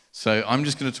So I'm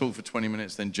just going to talk for 20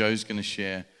 minutes, then Joe's going to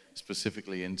share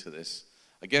specifically into this.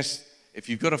 I guess if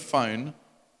you've got a phone,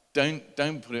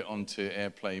 don't put it onto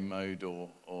airplane mode, or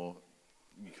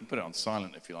you can put it on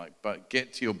silent if you like, but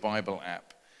get to your Bible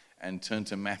app and turn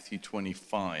to Matthew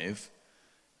 25,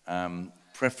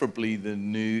 preferably the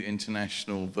New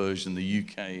International Version, the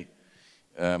UK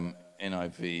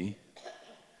NIV.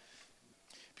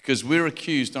 Because we're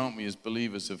accused, aren't we, as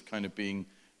believers, of kind of being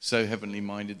so heavenly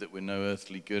minded that we're no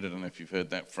earthly good. I don't know if you've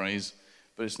heard that phrase,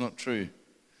 but it's not true.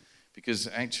 Because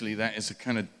actually that is a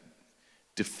kind of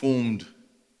deformed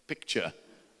picture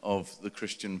of the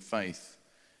Christian faith.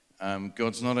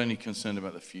 God's not only concerned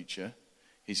about the future,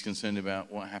 he's concerned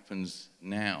about what happens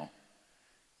now.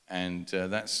 And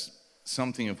that's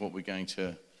something of what we're going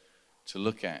to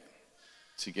look at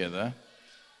together.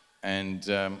 And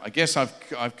I guess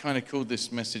I've kind of called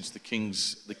this message the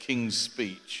King's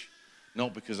Speech,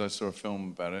 not because I saw a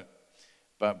film about it,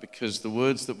 but because the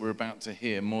words that we're about to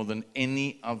hear, more than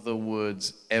any other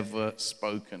words ever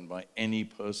spoken by any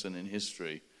person in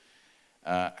history,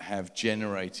 have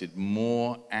generated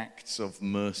more acts of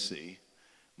mercy,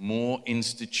 more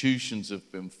institutions have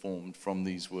been formed from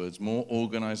these words, more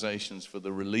organizations for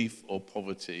the relief or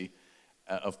poverty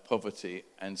of poverty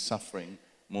and suffering,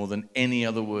 more than any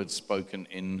other words spoken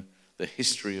in the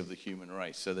history of the human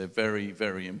race. So they're very,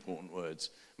 very important words.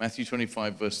 Matthew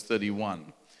 25, verse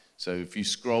 31. So if you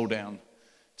scroll down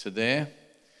to there,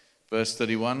 verse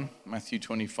 31, Matthew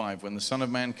 25. When the Son of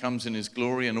Man comes in his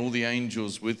glory and all the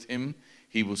angels with him,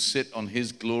 he will sit on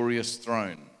his glorious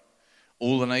throne.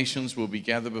 All the nations will be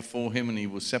gathered before him, and he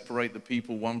will separate the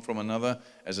people one from another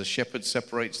as a shepherd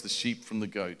separates the sheep from the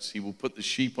goats. He will put the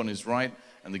sheep on his right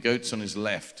and the goats on his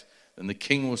left. Then the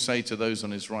king will say to those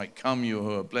on his right, "Come, you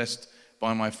who are blessed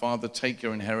by my Father, take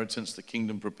your inheritance, the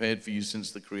kingdom prepared for you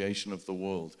since the creation of the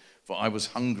world. For I was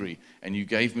hungry, and you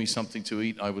gave me something to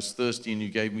eat. I was thirsty, and you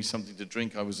gave me something to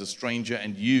drink. I was a stranger,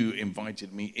 and you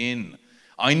invited me in.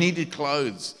 I needed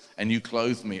clothes, and you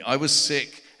clothed me. I was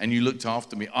sick, and you looked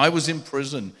after me. I was in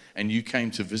prison, and you came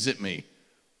to visit me."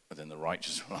 But then the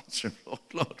righteous will answer,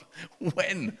 Lord,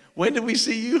 when did we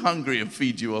see you hungry and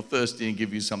feed you, or thirsty and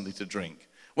give you something to drink?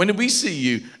 When did we see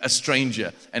you a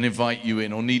stranger and invite you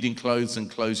in, or needing clothes and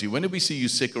clothe you? When did we see you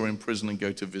sick or in prison and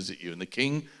go to visit you? And the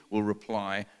king will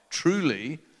reply,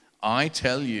 "Truly, I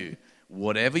tell you,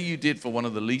 whatever you did for one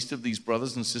of the least of these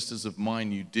brothers and sisters of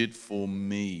mine, you did for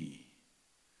me."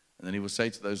 And then he will say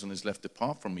to those on his left,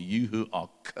 "Depart from me, you who are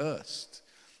cursed,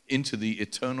 into the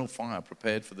eternal fire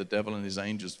prepared for the devil and his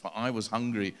angels. For I was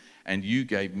hungry, and you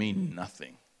gave me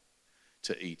nothing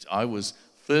to eat. I was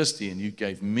thirsty, and you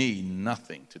gave me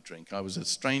nothing to drink. I was a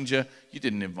stranger, you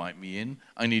didn't invite me in.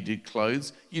 I needed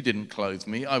clothes, you didn't clothe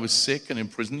me. I was sick and in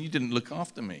prison, you didn't look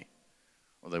after me."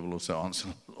 Well, they will also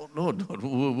answer, Lord,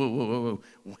 whoa.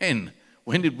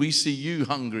 When did we see you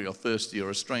hungry or thirsty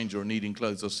or a stranger or needing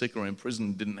clothes or sick or in prison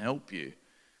and didn't help you?"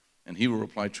 And he will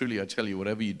reply, "Truly, I tell you,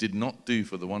 whatever you did not do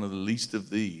for the one of the least of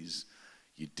these,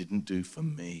 you didn't do for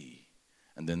me."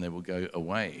 And then they will go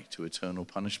away to eternal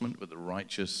punishment, but the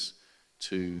righteous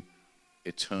to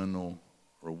eternal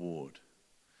reward.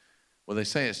 Well, they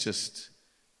say it's just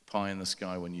pie in the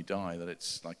sky when you die, that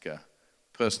it's like a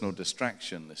personal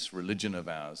distraction, this religion of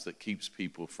ours that keeps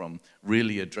people from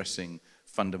really addressing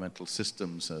fundamental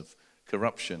systems of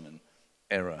corruption and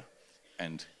error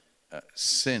and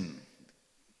sin.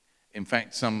 In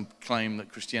fact, some claim that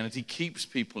Christianity keeps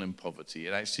people in poverty.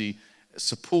 It actually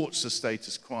supports the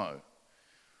status quo.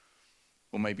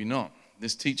 Or maybe not.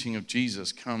 This teaching of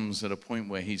Jesus comes at a point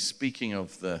where he's speaking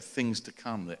of the things to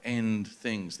come, the end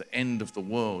things, the end of the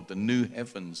world, the new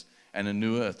heavens and a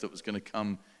new earth that was going to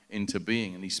come into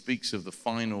being. And he speaks of the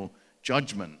final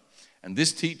judgment. And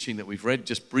this teaching that we've read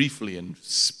just briefly and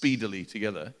speedily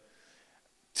together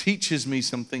teaches me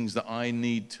some things that I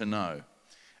need to know.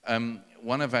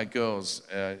 One of our girls,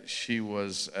 she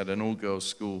was at an all-girls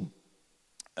school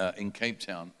in Cape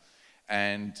Town.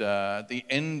 And the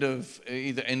end of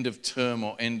either end of term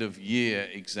or end of year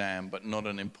exam, but not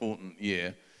an important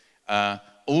year,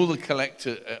 all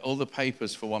the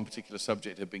papers for one particular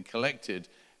subject had been collected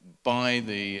by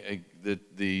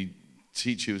the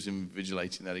teacher who was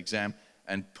invigilating that exam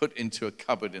and put into a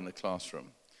cupboard in the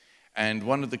classroom. And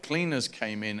one of the cleaners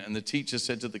came in, and the teacher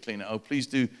said to the cleaner, "Oh, please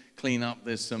do clean up.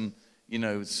 There's some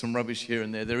rubbish here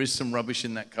and there. There is some rubbish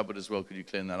in that cupboard as well. Could you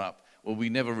clean that up?" Well, we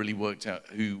never really worked out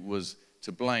who was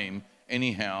to blame.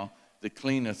 Anyhow, the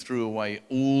cleaner threw away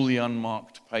all the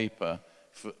unmarked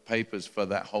papers for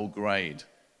that whole grade.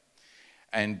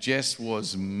 And Jess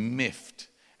was miffed.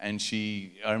 And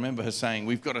I remember her saying,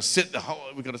 we've got to sit the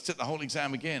whole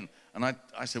exam again. And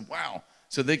I said, wow.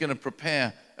 So they're going to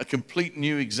prepare a complete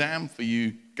new exam for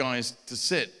you guys to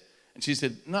sit. And she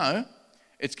said, no,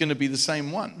 it's going to be the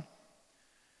same one.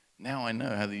 Now I know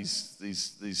how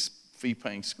these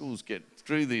fee-paying schools get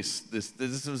through this. This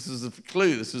was a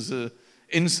clue. This was an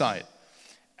insight.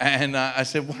 And I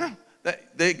said, wow,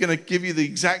 they're going to give you the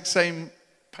exact same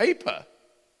paper.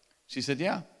 She said,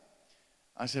 yeah.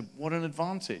 I said, what an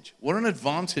advantage. What an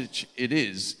advantage it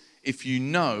is if you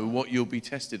know what you'll be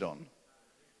tested on.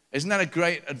 Isn't that a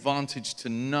great advantage to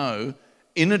know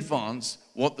in advance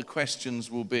what the questions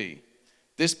will be?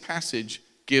 This passage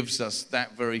gives us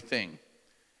that very thing.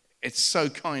 It's so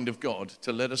kind of God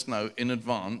to let us know in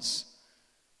advance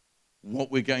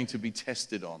what we're going to be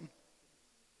tested on.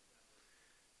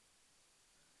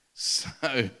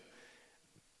 So,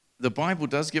 the Bible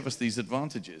does give us these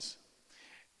advantages.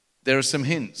 There are some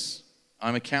hints.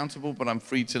 I'm accountable, but I'm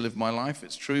free to live my life.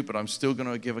 It's true, but I'm still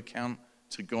going to give account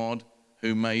to God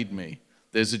who made me.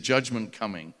 There's a judgment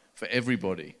coming for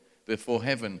everybody. Before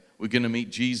heaven, we're going to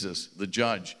meet Jesus, the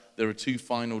judge. There are two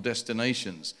final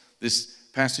destinations. This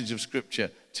passage of Scripture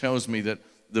tells me that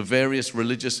the various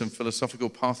religious and philosophical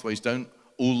pathways don't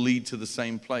all lead to the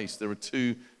same place. There are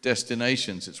two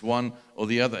destinations. It's one or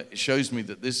the other. It shows me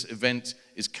that this event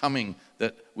is coming,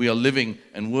 that we are living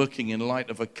and working in light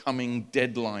of a coming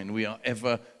deadline. We are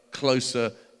ever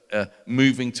closer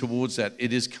moving towards that.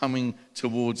 It is coming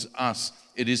towards us.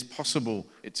 It is possible.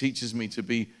 It teaches me to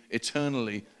be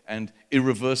eternally and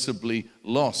irreversibly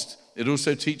lost. It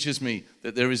also teaches me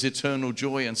that there is eternal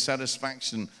joy and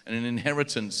satisfaction and an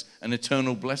inheritance, an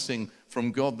eternal blessing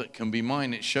from God that can be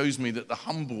mine. It shows me that the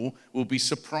humble will be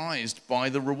surprised by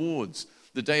the rewards.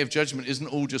 The day of judgment isn't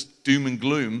all just doom and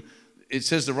gloom. It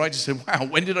says the righteous say, wow,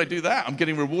 when did I do that? I'm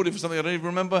getting rewarded for something I don't even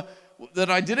remember that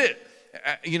I did it.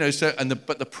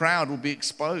 But the proud will be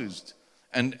exposed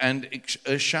and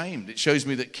ashamed. It shows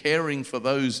me that caring for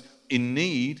those in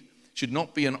need should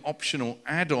not be an optional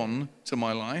add-on to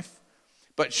my life,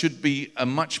 but should be a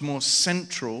much more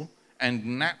central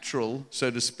and natural, so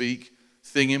to speak,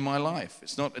 thing in my life.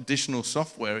 It's not additional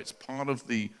software. It's part of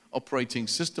the operating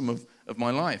system of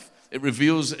my life. It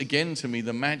reveals again to me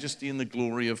the majesty and the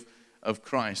glory of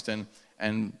Christ.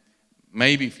 And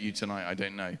maybe for you tonight, I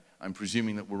don't know. I'm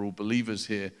presuming that we're all believers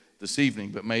here this evening,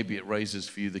 but maybe it raises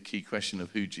for you the key question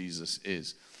of who Jesus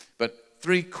is. But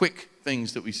three quick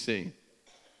things that we see.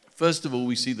 First of all,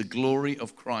 we see the glory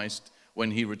of Christ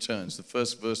when he returns. The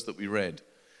first verse that we read.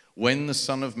 When the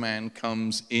Son of Man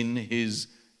comes in his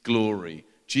glory.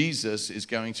 Jesus is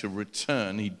going to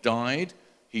return. He died.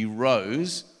 He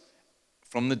rose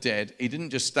from the dead. He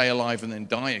didn't just stay alive and then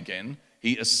die again.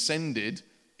 He ascended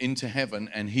into heaven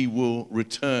and he will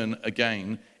return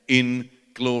again in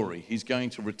glory. He's going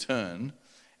to return.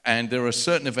 And there are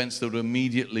certain events that will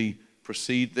immediately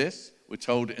precede this. We're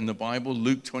told in the Bible,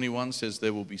 Luke 21 says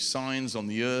there will be signs on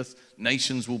the earth.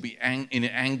 Nations will be in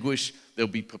anguish. There'll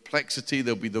be perplexity.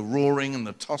 There'll be the roaring and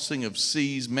the tossing of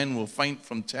seas. Men will faint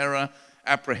from terror,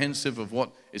 apprehensive of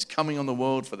what is coming on the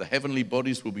world, for the heavenly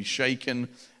bodies will be shaken.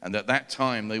 And at that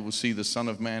time, they will see the Son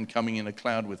of Man coming in a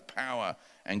cloud with power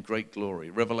and great glory.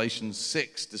 Revelation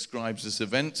 6 describes this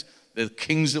event. The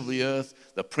kings of the earth,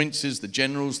 the princes, the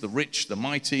generals, the rich, the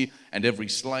mighty, and every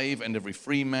slave and every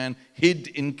free man hid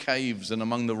in caves and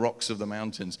among the rocks of the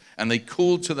mountains. And they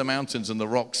called to the mountains and the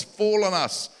rocks, fall on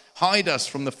us, hide us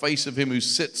from the face of him who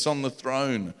sits on the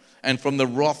throne and from the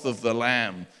wrath of the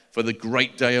Lamb. For the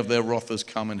great day of their wrath has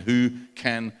come, and who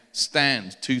can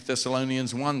stand? 2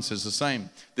 Thessalonians 1 says the same.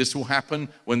 This will happen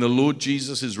when the Lord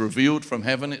Jesus is revealed from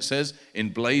heaven, it says, in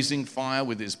blazing fire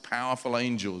with his powerful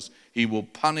angels. He will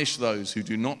punish those who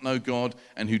do not know God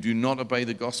and who do not obey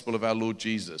the gospel of our Lord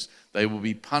Jesus. They will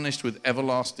be punished with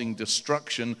everlasting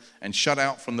destruction and shut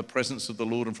out from the presence of the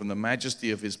Lord and from the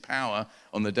majesty of his power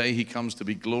on the day he comes to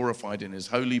be glorified in his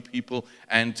holy people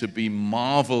and to be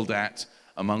marveled at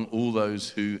among all those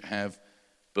who have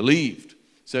believed.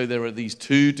 So there are these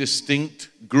two distinct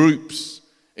groups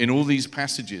in all these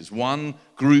passages. One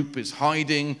group is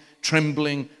hiding,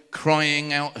 trembling,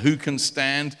 crying out, who can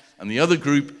stand? And the other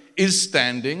group is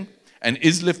standing and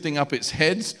is lifting up its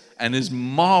heads and is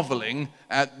marveling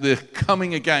at the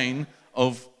coming again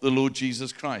of the Lord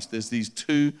Jesus Christ. There's these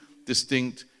two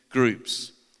distinct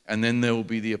groups. And then there will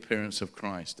be the appearance of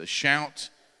Christ. A shout,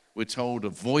 we're told, a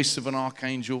voice of an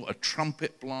archangel, a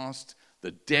trumpet blast,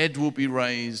 the dead will be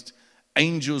raised,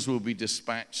 angels will be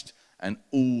dispatched, and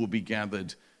all will be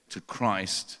gathered to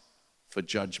Christ for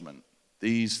judgment.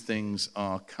 These things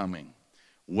are coming.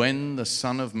 When the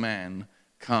Son of Man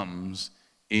comes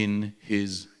in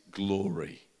his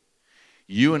glory,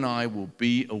 you and I will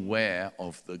be aware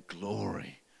of the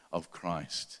glory of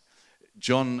Christ.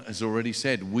 John has already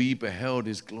said, we beheld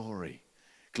his glory.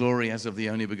 Glory as of the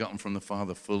only begotten from the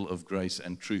Father, full of grace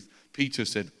and truth. Peter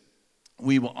said,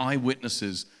 we were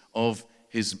eyewitnesses of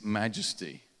his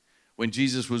majesty. When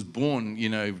Jesus was born,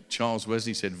 Charles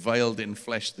Wesley said, veiled in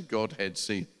flesh the Godhead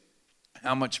see.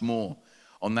 How much more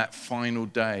on that final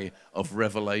day of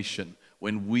revelation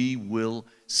when we will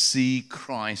see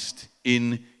Christ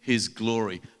in his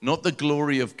glory. Not the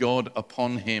glory of God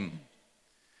upon him.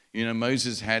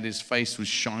 Moses had his face was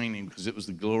shining because it was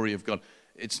the glory of God.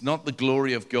 It's not the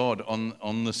glory of God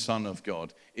on the Son of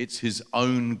God. It's his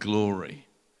own glory.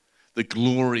 The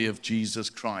glory of Jesus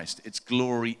Christ. It's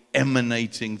glory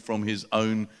emanating from his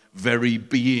own very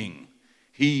being.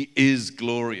 He is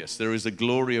glorious. There is a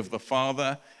glory of the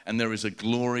Father and there is a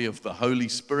glory of the Holy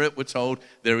Spirit, we're told.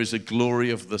 There is a glory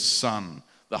of the Son.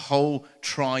 The whole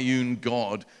triune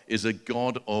God is a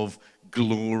God of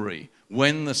glory.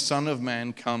 When the Son of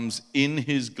Man comes in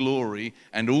his glory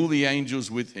and all the angels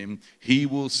with him, he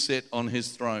will sit on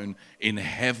his throne in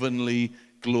heavenly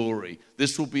glory.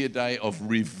 This will be a day of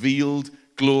revealed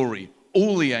glory.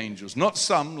 All the angels, not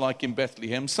some like in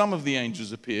Bethlehem. Some of the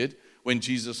angels appeared when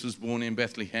Jesus was born in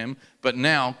Bethlehem, but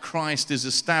now Christ is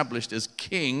established as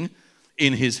king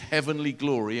in his heavenly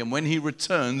glory, and when he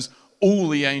returns, all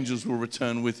the angels will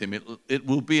return with him. It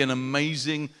will be an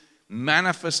amazing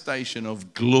manifestation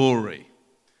of glory.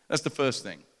 That's the first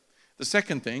thing. The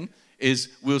second thing is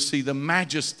we'll see the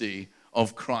majesty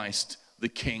of Christ the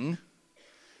King,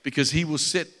 because he will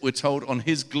sit, we're told, on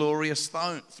his glorious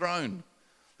throne.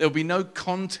 There will be no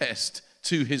contest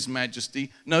to his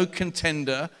majesty. No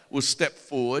contender will step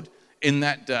forward in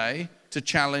that day to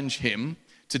challenge him.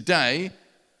 Today,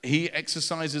 he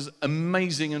exercises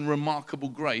amazing and remarkable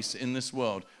grace in this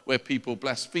world where people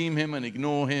blaspheme him and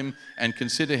ignore him and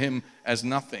consider him as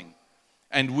nothing.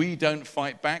 And we don't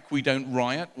fight back. We don't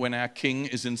riot when our king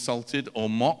is insulted or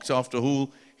mocked. After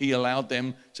all, he allowed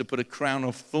them to put a crown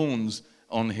of thorns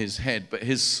on his head. But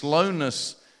his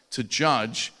slowness to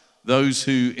judge those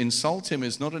who insult him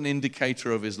is not an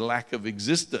indicator of his lack of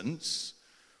existence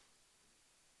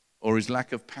or his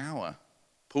lack of power.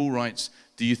 Paul writes,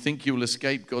 do you think you will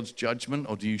escape God's judgment,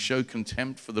 or do you show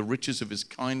contempt for the riches of his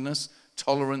kindness,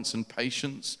 tolerance, and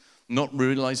patience, not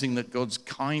realizing that God's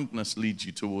kindness leads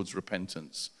you towards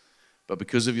repentance? But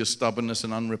because of your stubbornness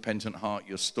and unrepentant heart,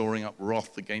 you're storing up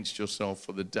wrath against yourself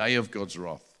for the day of God's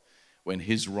wrath, when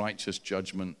his righteous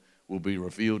judgment will be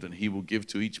revealed, and he will give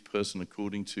to each person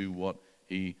according to what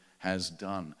he has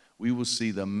done. We will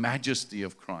see the majesty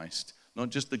of Christ, not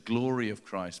just the glory of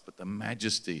Christ, but the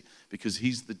majesty, because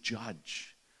he's the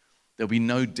judge. There'll be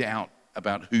no doubt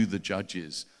about who the judge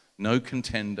is. No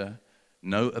contender,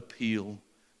 no appeal,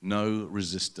 no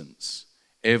resistance.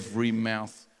 Every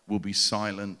mouth will be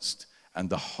silenced and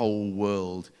the whole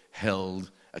world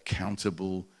held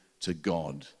accountable to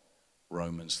God.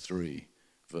 Romans 3.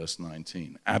 Verse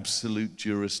 19, absolute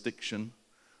jurisdiction.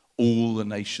 All the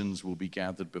nations will be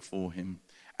gathered before him.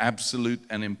 Absolute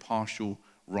and impartial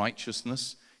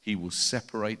righteousness. He will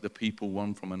separate the people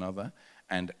one from another.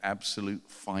 And absolute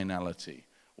finality.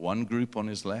 One group on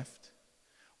his left,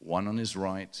 one on his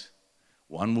right.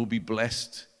 One will be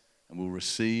blessed and will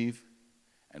receive,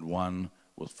 and one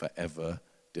will forever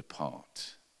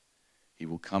depart. He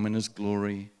will come in his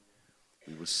glory.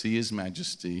 We will see his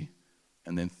majesty.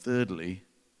 And then thirdly,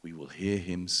 we will hear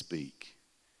him speak.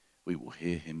 We will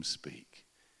hear him speak.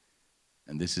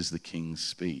 And this is the king's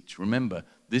speech. Remember,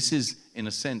 this is, in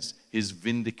a sense, his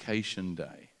vindication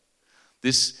day.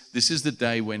 This is the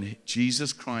day when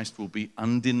Jesus Christ will be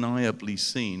undeniably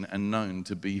seen and known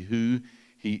to be who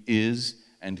he is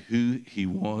and who he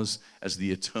was as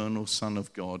the eternal Son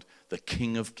of God, the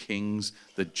King of Kings,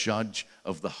 the judge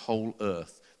of the whole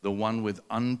earth, the one with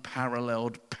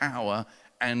unparalleled power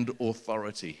and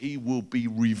authority. He will be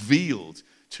revealed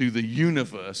to the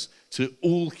universe, to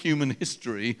all human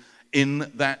history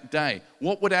in that day.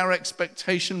 What would our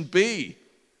expectation be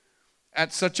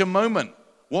at such a moment?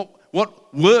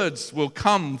 What words will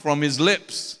come from his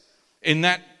lips in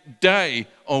that day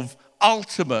of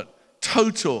ultimate,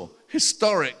 total,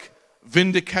 historic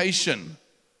vindication?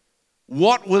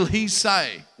 What will he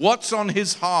say? What's on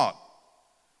his heart?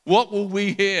 What will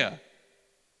we hear?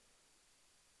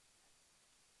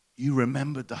 You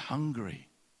remembered the hungry.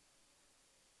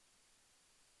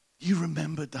 You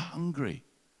remembered the hungry.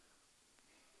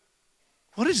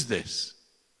 What is this?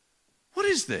 What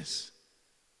is this?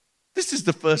 This is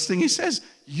the first thing he says.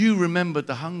 You remembered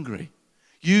the hungry.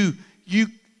 You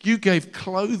gave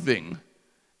clothing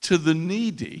to the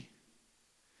needy.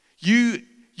 You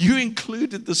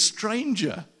included the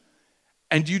stranger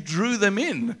and you drew them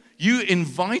in. You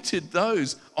invited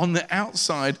those on the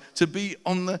outside to be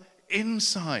on the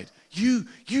inside. You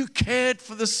cared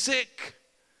for the sick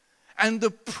and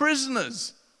the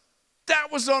prisoners.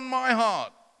 That was on my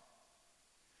heart.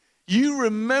 You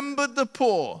remembered the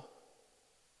poor.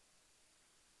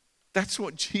 That's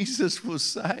what Jesus will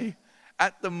say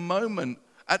at the moment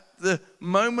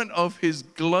of his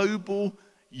global,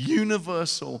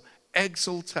 universal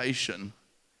exaltation.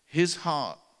 His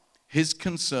heart, his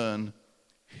concern,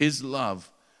 his love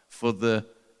for the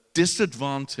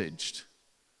disadvantaged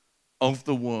of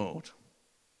the world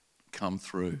come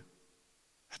through.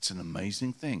 That's an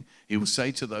amazing thing. He will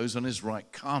say to those on his right,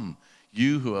 "Come,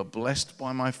 you who are blessed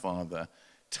by my Father,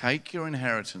 take your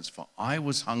inheritance, for I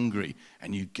was hungry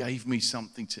and you gave me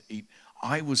something to eat.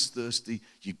 I was thirsty,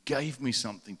 you gave me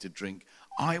something to drink.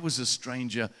 I was a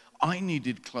stranger, I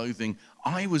needed clothing.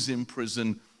 I was in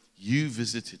prison, you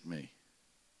visited me."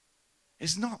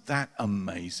 Is not that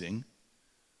amazing?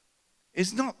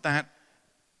 Is not that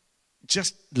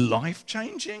just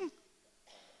life-changing?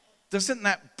 Doesn't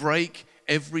that break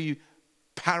every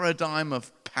paradigm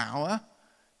of power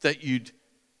that you've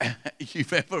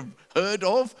ever heard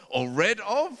of or read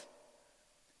of?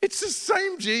 It's the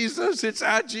same Jesus. It's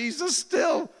our Jesus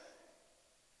still.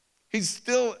 He's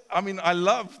still, I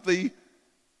love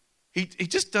he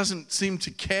just doesn't seem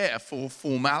to care for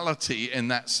formality in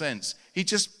that sense. He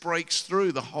just breaks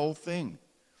through the whole thing.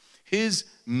 His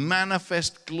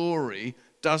manifest glory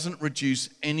doesn't reduce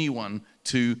anyone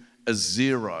to a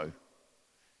zero.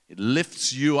 It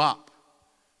lifts you up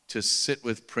to sit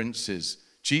with princes.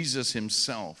 Jesus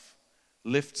himself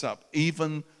lifts up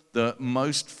even the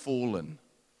most fallen,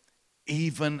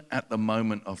 even at the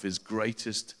moment of his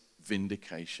greatest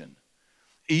vindication.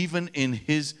 Even in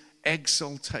his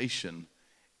exaltation,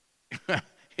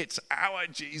 it's our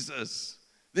Jesus.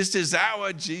 This is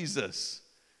our Jesus,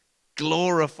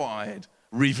 glorified,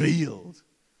 revealed.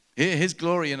 His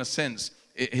glory, in a sense,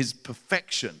 his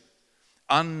perfection,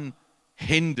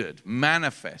 unhindered,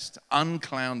 manifest,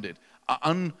 unclouded,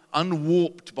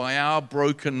 unwarped by our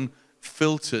broken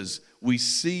filters. We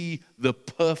see the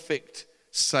perfect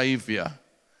Savior.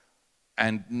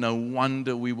 And no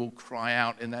wonder we will cry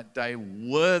out in that day,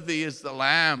 "Worthy is the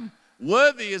Lamb,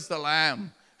 worthy is the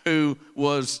Lamb who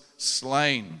was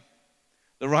slain."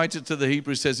 The writer to the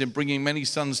Hebrews says, "In bringing many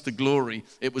sons to glory,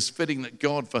 it was fitting that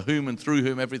God, for whom and through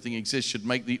whom everything exists, should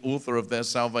make the author of their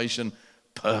salvation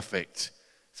perfect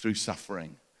through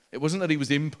suffering." It wasn't that he was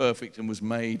imperfect and was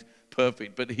made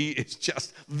perfect, but he is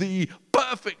just the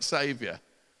perfect Savior.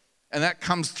 And that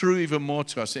comes through even more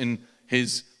to us in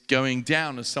his going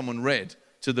down, as someone read,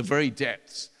 to the very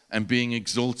depths and being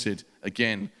exalted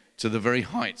again to the very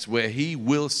heights where he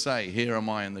will say, "Here am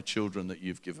I and the children that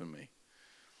you've given me."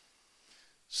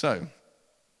 So,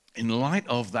 in light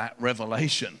of that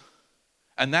revelation,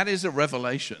 and that is a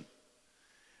revelation,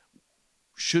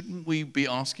 shouldn't we be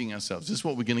asking ourselves, this is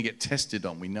what we're going to get tested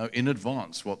on. We know in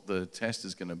advance what the test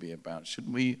is going to be about.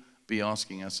 Shouldn't we be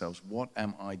asking ourselves, what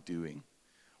am I doing?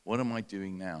 What am I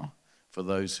doing now for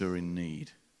those who are in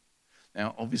need?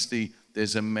 Now, obviously,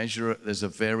 there's a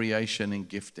variation in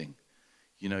gifting.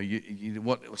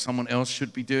 What someone else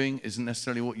should be doing isn't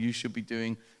necessarily what you should be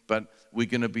doing, but we're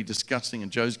going to be discussing, and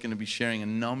Joe's going to be sharing a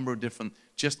number of different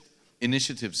just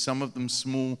initiatives, some of them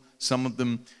small, some of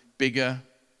them bigger,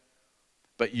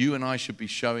 but you and I should be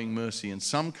showing mercy in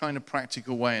some kind of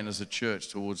practical way and as a church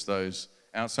towards those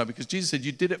outside, because Jesus said,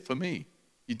 "You did it for me.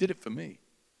 You did it for me."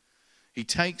 He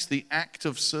takes the act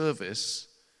of service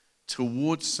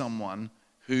towards someone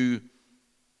who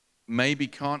maybe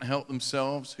can't help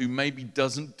themselves, who maybe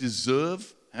doesn't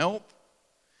deserve help.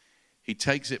 He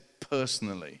takes it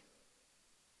personally,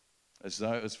 as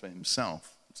though it was for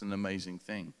himself. It's an amazing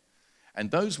thing.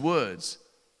 And those words,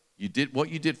 what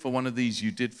you did for one of these,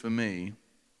 you did for me,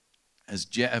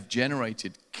 have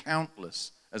generated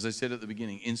countless, as I said at the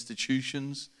beginning,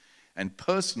 institutions and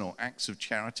personal acts of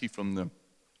charity, from the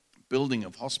building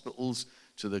of hospitals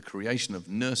to the creation of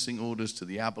nursing orders, to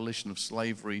the abolition of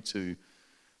slavery, to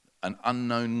an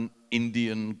unknown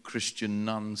Indian Christian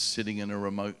nun sitting in a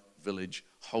remote village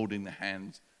holding the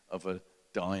hand of a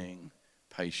dying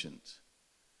patient.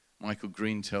 Michael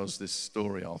Green tells this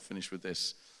story, I'll finish with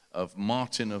this, of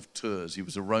Martin of Tours. He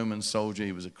was a Roman soldier,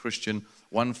 he was a Christian.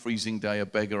 One freezing day, a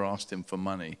beggar asked him for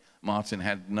money. Martin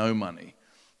had no money,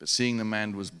 but seeing the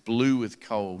man was blue with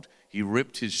cold, he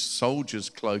ripped his soldier's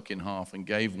cloak in half and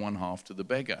gave one half to the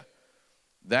beggar.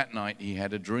 That night he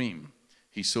had a dream.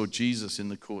 He saw Jesus in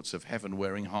the courts of heaven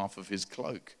wearing half of his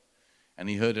cloak. And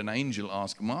he heard an angel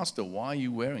ask, "Master, why are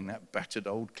you wearing that battered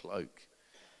old cloak?"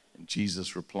 And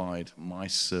Jesus replied, "My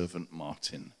servant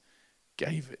Martin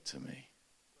gave it to me.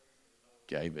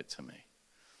 Gave it to me.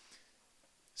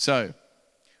 So,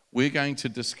 we're going to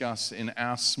discuss in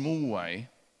our small way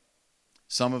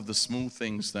some of the small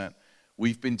things that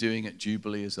we've been doing at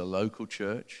Jubilee as a local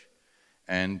church.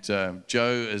 And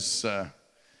Joe is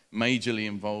majorly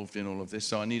involved in all of this,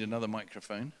 so I need another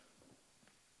microphone.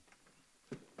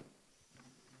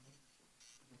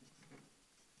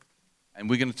 And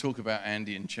we're going to talk about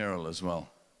Andy and Cheryl as well,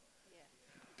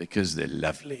 because they're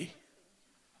lovely.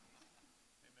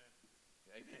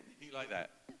 Amen. You like that?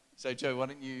 So, Joe, why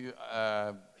don't you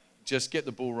just get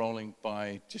the ball rolling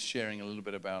by just sharing a little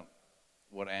bit about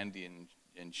what Andy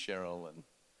and Cheryl and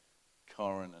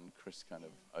Karen and Chris kind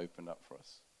of opened up for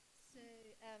us.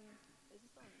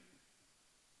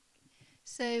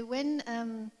 So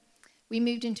when we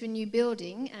moved into a new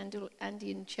building, and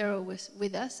Andy and Cheryl was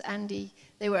with us. Andy,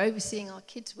 they were overseeing our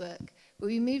kids' work. But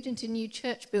we moved into a new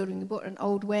church building. We bought an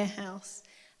old warehouse,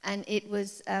 and it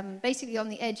was basically on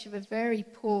the edge of a very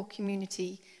poor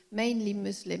community, mainly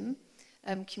Muslim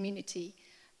community.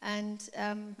 And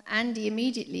Andy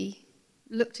immediately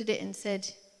looked at it and said,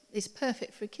 it's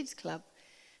perfect for a kids' club.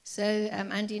 So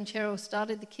Andy and Cheryl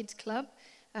started the kids' club.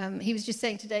 He was just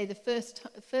saying today, the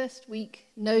first week,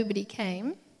 nobody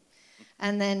came.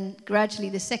 And then gradually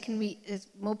the second week, as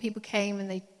more people came, and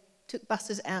they took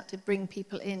buses out to bring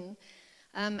people in.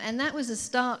 And that was a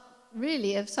start,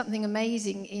 really, of something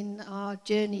amazing in our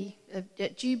journey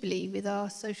at Jubilee with our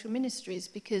social ministries.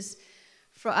 Because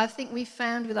I think we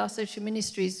found with our social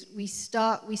ministries, we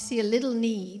see a little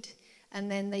need, and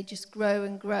then they just grow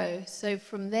and grow. So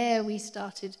from there, we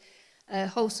started a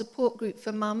whole support group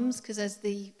for mums, because as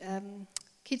the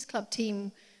kids club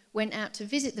team went out to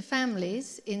visit the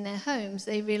families in their homes,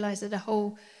 they realized that a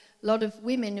whole lot of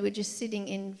women who were just sitting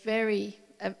in very,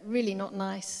 really not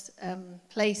nice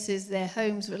places. Their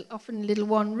homes were often little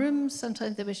one rooms.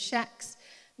 Sometimes there were shacks,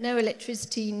 no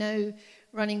electricity, no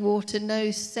running water,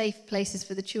 no safe places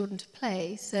for the children to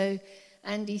play. So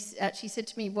Andy actually said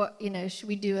to me, should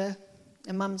we do a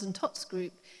mums and tots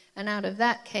group? And out of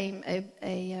that came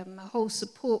a whole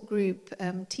support group,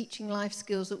 teaching life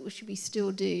skills that we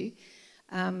still do.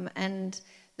 And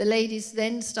the ladies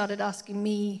then started asking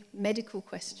me medical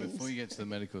questions. Before you get to the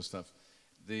medical stuff,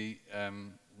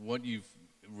 what you've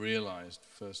realized,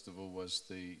 first of all, was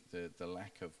the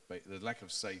lack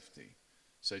of safety.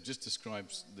 So it just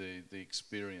describes the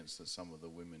experience that some of the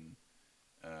women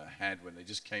had when they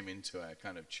just came into our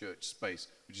kind of church space,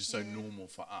 which is so normal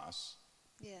for us.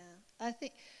 Yeah, I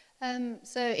think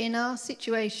so. In our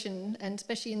situation, and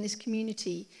especially in this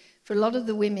community, for a lot of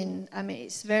the women, I mean,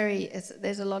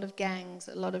 there's a lot of gangs,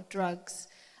 a lot of drugs,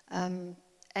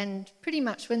 and pretty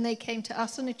much when they came to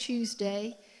us on a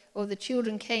Tuesday, or the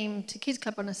children came to Kids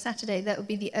Club on a Saturday, that would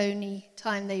be the only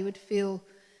time they would feel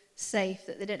safe,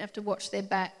 that they don't have to watch their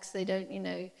backs, they don't,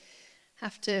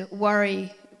 have to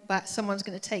worry about someone's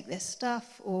going to take their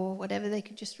stuff or whatever. They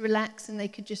could just relax and they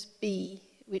could just be,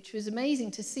 which was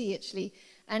amazing to see, actually.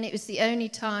 And it was the only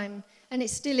time, and it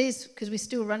still is, because we're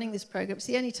still running this program, it's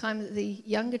the only time that the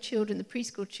younger children, the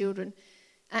preschool children,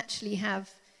 actually have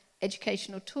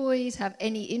educational toys, have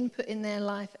any input in their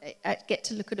life, get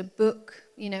to look at a book,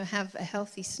 have a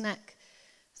healthy snack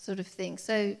sort of thing.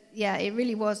 So, yeah, it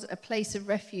really was a place of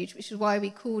refuge, which is why we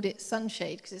called it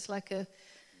Sunshade, because it's like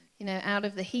out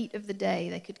of the heat of the day,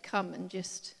 they could come and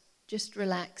just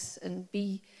relax and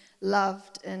be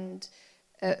loved. And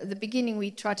at the beginning, we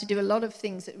tried to do a lot of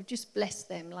things that would just bless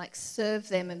them, like serve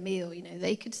them a meal.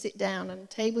 They could sit down and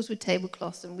tables with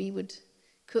tablecloths, and we would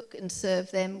cook and serve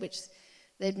them, which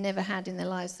they'd never had in their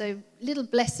lives. So little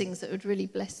blessings that would really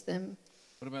bless them.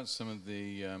 What about some of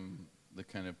the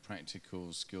kind of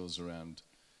practical skills around,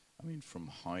 from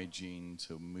hygiene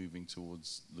to moving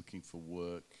towards looking for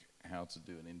work, how to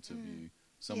do an interview,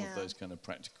 some of those kind of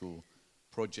practical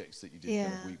projects that you did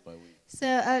kind of week by week? So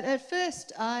at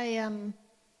first, I'm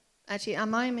a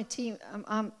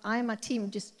team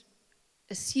just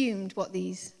assumed what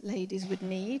these ladies would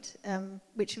need,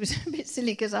 which was a bit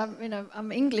silly because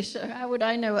I'm English, so how would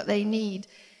I know what they need?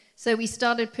 So we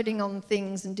started putting on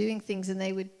things and doing things, and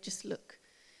they would just look,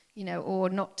 or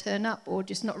not turn up, or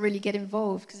just not really get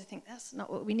involved, because I think that's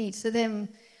not what we need. So then,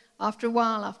 after a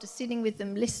while, after sitting with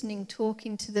them, listening,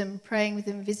 talking to them, praying with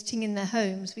them, visiting in their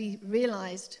homes, we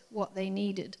realized what they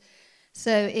needed.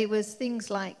 So it was things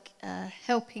like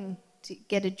helping to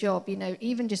get a job,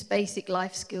 even just basic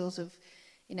life skills of,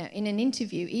 in an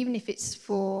interview, even if it's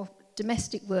for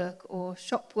domestic work or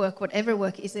shop work, whatever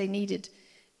work it is they needed,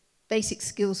 basic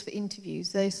skills for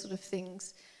interviews, those sort of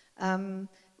things.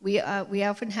 We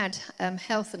often had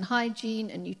health and hygiene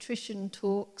and nutrition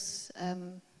talks,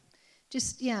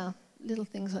 little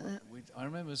things like that. I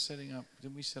remember setting up.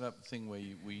 Didn't we set up the thing where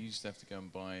we used to have to go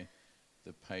and buy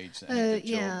the page that had the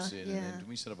jobs in, and then did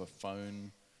we set up a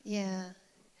phone? Yeah.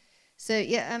 So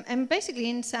and basically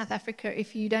in South Africa,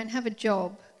 if you don't have a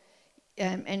job,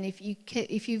 and if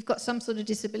you've got some sort of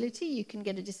disability, you can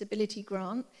get a disability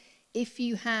grant. If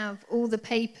you have all the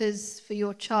papers for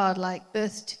your child, like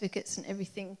birth certificates and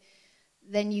everything,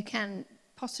 then you can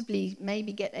possibly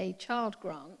maybe get a child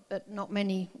grant, but not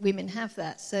many women have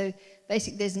that. So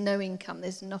basically there's no income,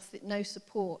 there's no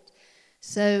support.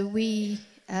 So we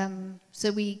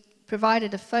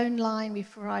provided a phone line, we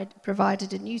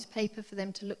provided a newspaper for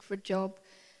them to look for a job,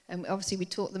 and obviously we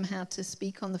taught them how to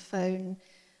speak on the phone,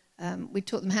 we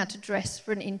taught them how to dress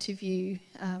for an interview,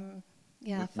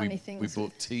 funny things. We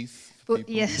bought teeth.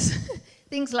 Yes,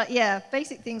 things like,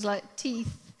 basic things like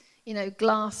teeth,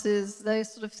 glasses,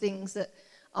 those sort of things that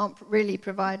aren't really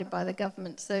provided by the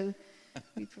government. So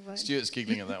we provide. Stuart's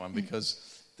giggling at that one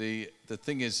because the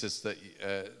thing is that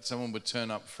someone would turn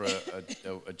up for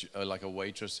like a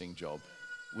waitressing job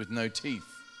with no teeth,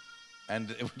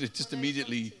 and it would just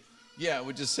immediately, it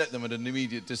would just set them at an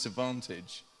immediate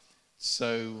disadvantage.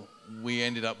 So we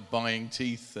ended up buying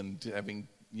teeth and having,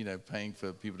 paying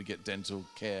for people to get dental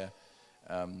care.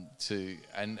 And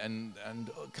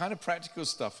kind of practical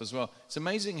stuff as well. It's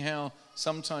amazing how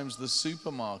sometimes the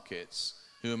supermarkets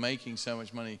who are making so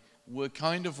much money were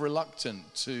kind of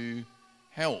reluctant to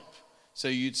help. So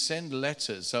you'd send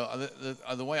letters. So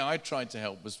the way I tried to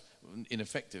help was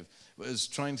ineffective. Was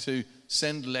trying to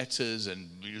send letters and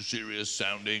serious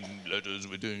sounding letters.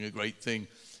 We're doing a great thing.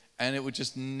 And it would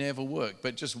just never work.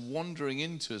 But just wandering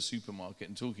into a supermarket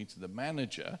and talking to the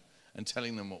manager and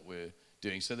telling them what we're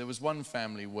doing. So there was one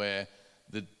family where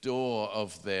the door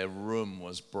of their room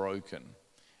was broken,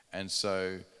 and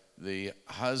so the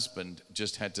husband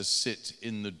just had to sit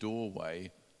in the doorway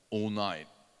all night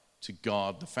to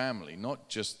guard the family, not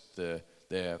just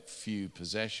their few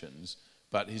possessions,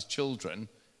 but his children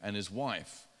and his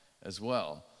wife as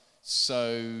well.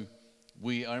 So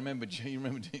you remember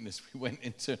doing this.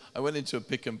 I went into a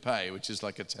Pick and Pay, which is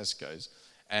like a Tesco's,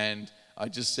 and I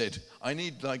just said, I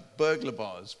need like burglar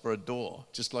bars for a door,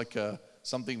 just like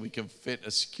something we can fit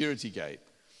a security gate.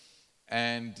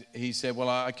 And he said, well,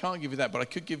 I can't give you that, but I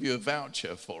could give you a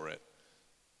voucher for it.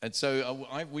 And so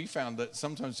we found that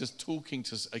sometimes just talking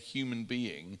to a human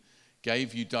being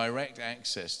gave you direct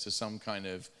access to some kind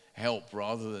of help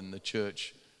rather than the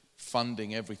church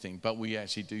funding everything. But we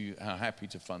actually are happy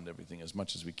to fund everything as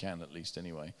much as we can, at least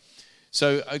anyway.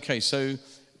 So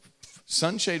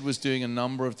Sunshade was doing a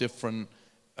number of different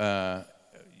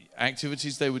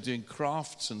activities. They were doing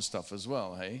crafts and stuff as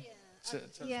well, hey?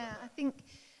 I think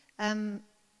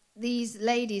these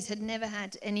ladies had never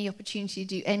had any opportunity to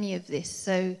do any of this.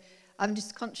 So I'm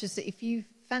just conscious that if you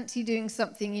fancy doing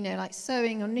something, like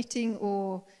sewing or knitting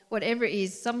or whatever it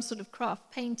is, some sort of craft,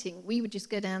 painting, we would just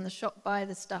go down the shop, buy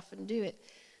the stuff and do it.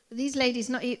 But these ladies,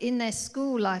 not in their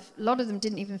school life, a lot of them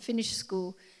didn't even finish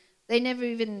school. They never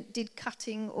even did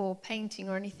cutting or painting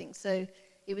or anything. So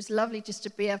it was lovely just to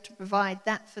be able to provide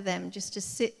that for them, just to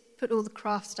sit, put all the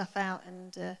craft stuff out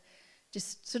and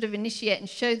just sort of initiate and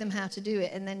show them how to do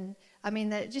it. And then,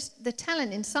 they're just the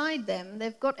talent inside them.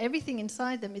 They've got everything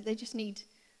inside them. They just need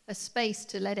a space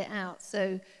to let it out.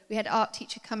 So we had art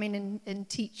teacher come in and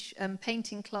teach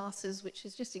painting classes, which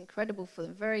is just incredible for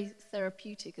them. Very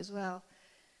therapeutic as well.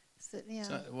 So,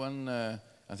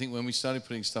 I think when we started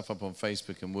putting stuff up on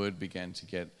Facebook and word began to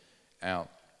get out,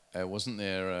 wasn't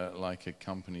there like a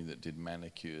company that did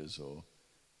manicures or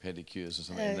pedicures or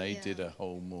something? And they did a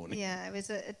whole morning. Yeah, it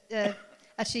was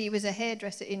actually it was a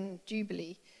hairdresser in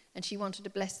Jubilee, and she wanted to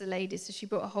bless the ladies, so she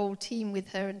brought a whole team with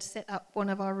her and set up one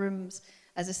of our rooms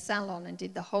as a salon and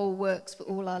did the whole works for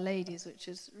all our ladies, which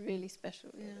is really special.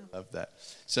 Yeah. Love that.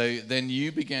 So then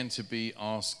you began to be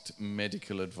asked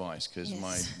medical advice because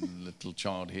my little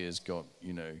child here's got,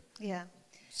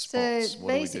 spots. So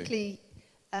basically,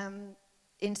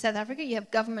 in South Africa, you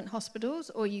have government hospitals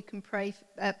or you can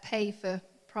pay for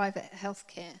private health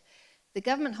care. The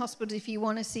government hospitals, if you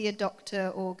want to see a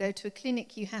doctor or go to a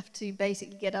clinic, you have to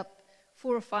basically get up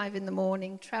 4 or 5 in the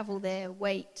morning, travel there,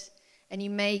 wait, and you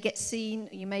may get seen,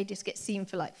 or you may just get seen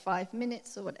for like 5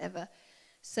 minutes or whatever.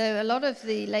 So a lot of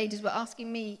the ladies were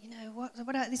asking me, what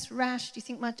about this rash? Do you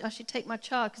think I should take my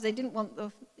child? Because they didn't want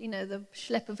the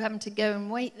schlep of having to go and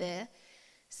wait there.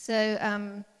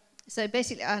 So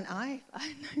basically, and I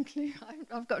have no clue.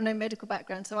 I've got no medical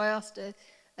background, so I asked a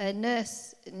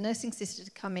nursing sister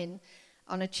to come in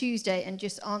on a Tuesday and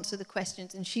just answer the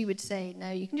questions, and she would say,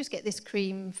 no, you can just get this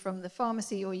cream from the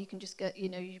pharmacy, or you can just go,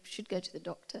 you should go to the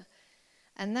doctor.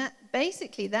 And that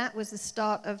was the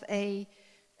start of a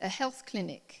a health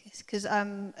clinic, because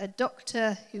a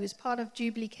doctor who was part of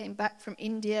Jubilee came back from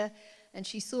India, and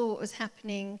she saw what was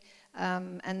happening,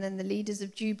 and then the leaders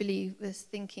of Jubilee was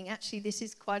thinking, actually, this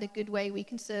is quite a good way we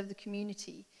can serve the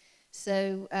community.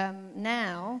 So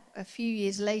now, a few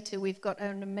years later, we've got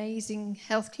an amazing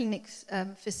health clinic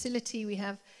facility. We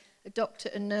have a doctor,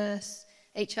 a nurse,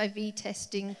 HIV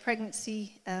testing,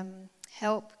 pregnancy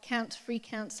help, free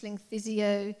counselling,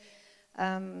 physio.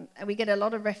 And we get a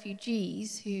lot of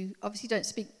refugees who obviously don't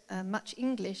speak much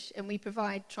English, and we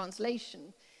provide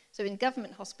translation. So in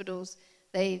government hospitals,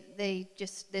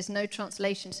 there's no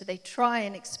translation, so they try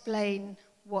and explain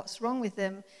what's wrong with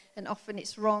them, and often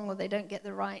it's wrong or they don't get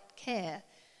the right care.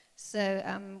 So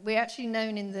we're actually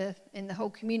known in the whole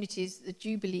community as the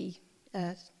Jubilee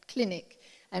Clinic,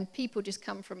 and people just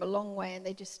come from a long way, and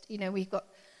they just, we've got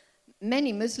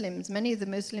many of the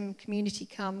Muslim community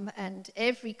come, and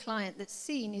every client that's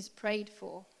seen is prayed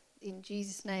for in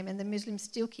Jesus' name, and the Muslims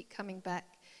still keep coming back.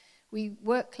 We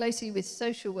work closely with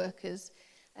social workers,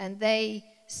 and they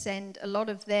send a lot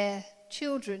of their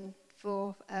children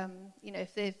for,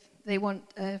 if they want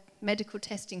medical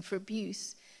testing for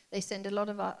abuse, they send a lot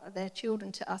of their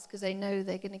children to us because they know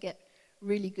they're going to get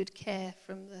really good care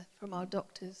from our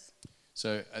doctors.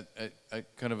 So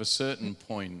at kind of a certain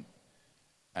point,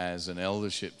 as an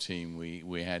eldership team,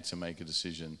 we had to make a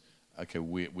decision. Okay,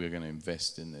 we're going to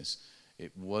invest in this.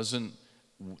 It wasn't,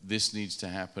 this needs to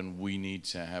happen, we need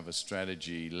to have a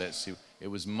strategy, let's see. It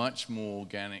was much more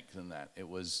organic than that. It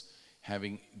was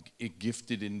having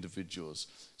gifted individuals.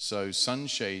 So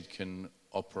Sunshade can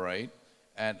operate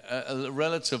at a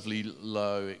relatively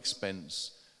low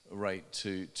expense rate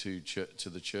to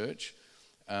the church,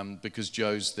 because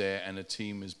Joe's there and a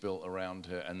team is built around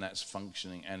her, and that's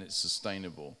functioning and it's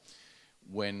sustainable.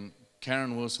 When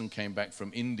Karen Wilson came back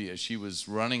from India, she was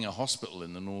running a hospital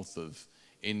in the north of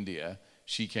India.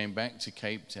 She came back to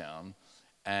Cape Town,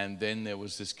 and then there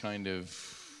was this kind of,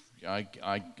 I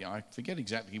forget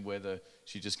exactly whether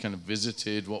she just kind of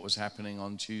visited what was happening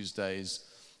on Tuesdays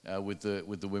with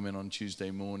the women on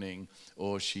Tuesday morning,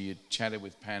 or she had chatted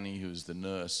with Penny, who was the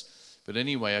nurse. But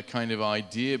anyway, a kind of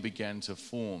idea began to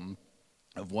form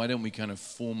of why don't we kind of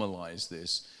formalize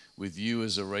this with you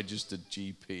as a registered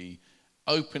GP,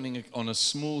 opening on a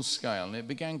small scale. And it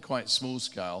began quite small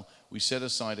scale. We set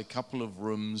aside a couple of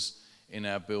rooms in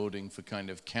our building for kind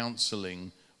of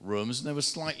counseling rooms, and they were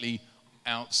slightly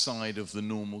outside of the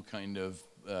normal kind of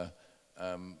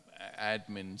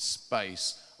admin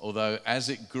space. Although as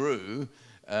it grew,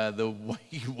 the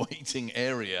waiting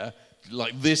area,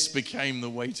 like this became the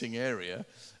waiting area,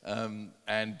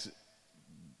 and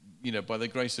by the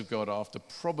grace of God, after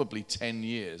probably 10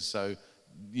 years, so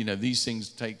these things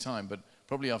take time, but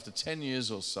probably after 10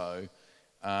 years or so,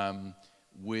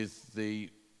 with the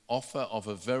offer of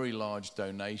a very large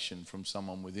donation from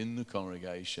someone within the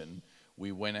congregation, we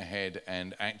went ahead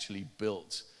and actually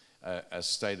built a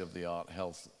state-of-the-art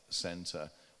health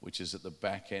center, which is at the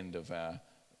back end of our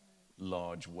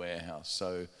large warehouse.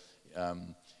 So,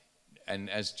 and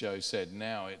as Joe said,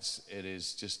 now it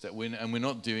is just that we're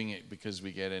not doing it because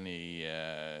we get any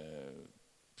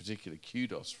particular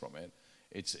kudos from it.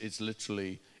 It's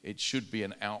literally, it should be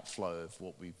an outflow of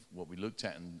what we looked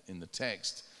at in the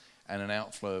text, and an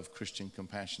outflow of Christian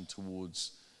compassion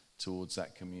towards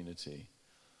that community.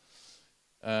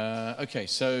 Okay,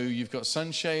 so you've got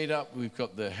Sunshade up, we've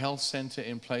got the health center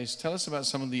in place. Tell us about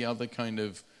some of the other kind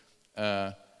of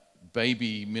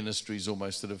baby ministries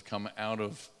almost that have come out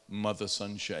of Mother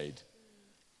Sunshade.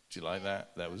 Do you like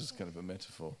that? That was kind of a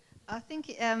metaphor. I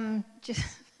think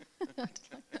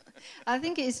I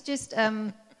think it's just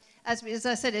as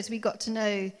I said, as we got to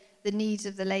know the needs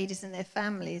of the ladies and their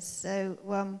families. So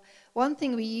one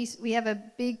thing we have a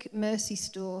big mercy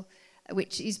store,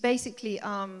 which is basically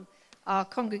our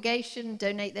congregation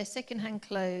donate their second-hand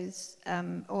clothes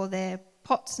or their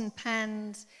pots and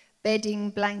pans, bedding,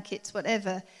 blankets,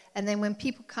 whatever. And then when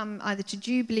people come either to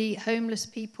Jubilee, homeless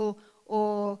people,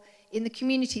 or in the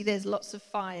community, there's lots of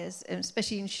fires,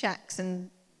 especially in shacks,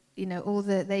 and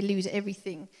they lose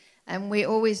everything. And we're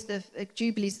always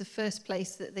Jubilee's the first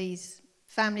place that these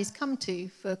families come to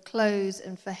for clothes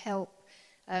and for help.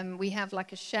 We have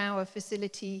like a shower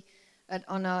facility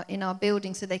in our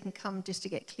building, so they can come just to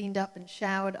get cleaned up and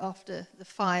showered after the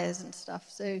fires and stuff.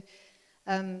 So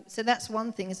that's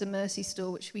one thing, is a mercy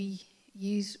store, which we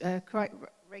use quite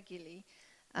regularly.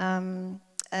 And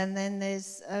then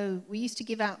we used to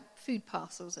give out food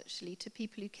parcels, actually, to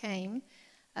people who came.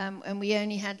 And we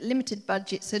only had limited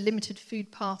budget, so limited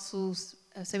food parcels.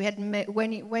 So we had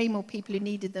way more people who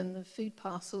needed them than food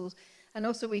parcels. And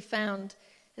also we found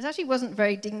it actually wasn't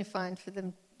very dignified for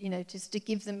them, just to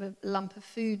give them a lump of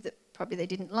food that probably they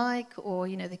didn't like, or,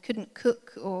 they couldn't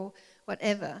cook or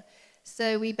whatever.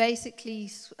 So we basically,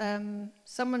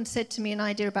 someone said to me an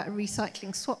idea about a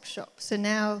recycling swap shop. So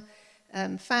now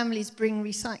families bring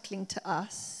recycling to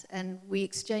us and we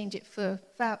exchange it for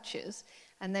vouchers.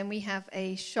 And then we have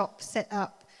a shop set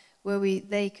up where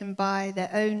they can buy their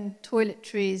own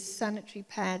toiletries, sanitary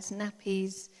pads,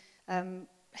 nappies,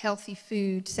 healthy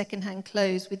food, second-hand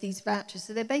clothes with these vouchers.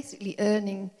 So they're basically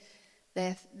earning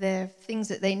their things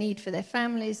that they need for their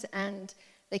families, and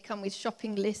they come with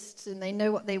shopping lists and they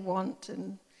know what they want.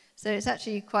 And so it's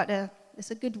actually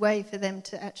it's a good way for them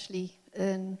to actually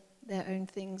earn their own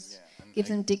things, give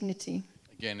them dignity.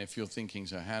 Again, if you're thinking,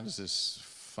 so how does this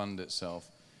fund itself?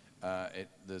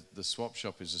 The swap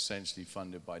shop is essentially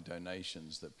funded by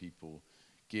donations that people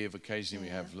give. Occasionally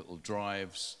we have little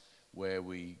drives where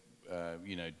we,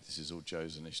 this is all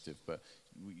Joe's initiative, but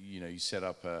you set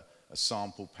up a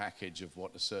sample package of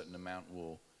what a certain amount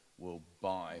will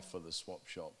buy for the swap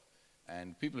shop,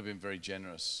 and people have been very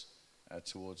generous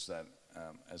towards that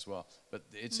as well. But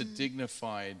it's a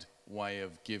dignified way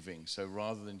of giving. So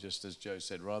rather than just, as Joe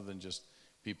said, rather than just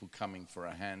people coming for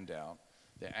a handout,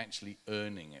 they're actually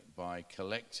earning it by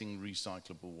collecting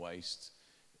recyclable waste.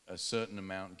 A certain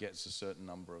amount gets a certain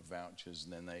number of vouchers,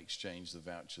 and then they exchange the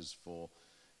vouchers for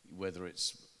whether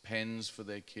it's pens for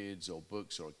their kids or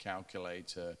books or a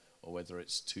calculator, or whether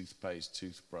it's toothpaste,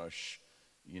 toothbrush,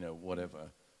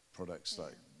 whatever products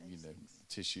like,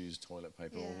 tissues, toilet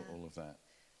paper, all of that.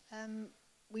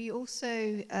 We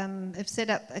also have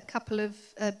set up a couple of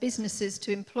businesses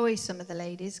to employ some of the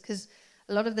ladies, because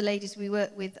a lot of the ladies we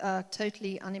work with are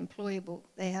totally unemployable.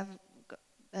 They have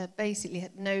basically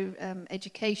had no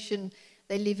education.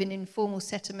 They live in informal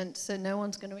settlements, so no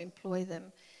one's going to employ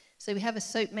them. So we have a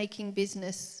soap-making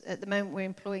business. At the moment, we're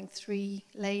employing 3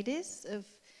 ladies.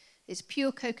 It's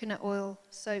pure coconut oil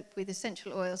soap with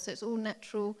essential oils, so it's all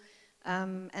natural.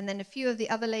 And then a few of the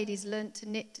other ladies learnt to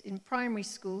knit in primary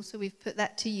school, so we've put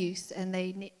that to use, and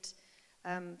they knit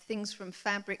things from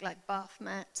fabric like bath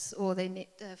mats, or they knit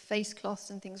face cloths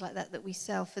and things like that we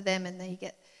sell for them, and they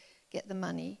get the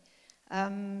money.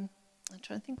 I'm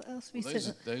trying to think what else we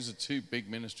said. Those are 2 big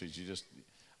ministries.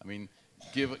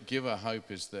 Give a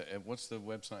Hope is what's the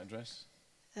website address?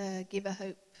 Give a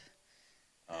Hope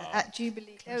at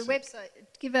Jubilee. Website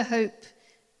giveahope.co.za.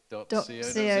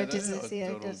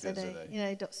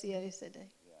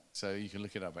 So you can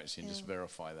look it up actually and just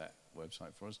verify that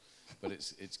website for us. But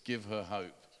it's Give Her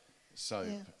Hope soap,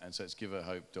 and so it's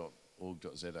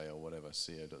giveherhope.org.za or whatever,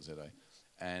 co.za,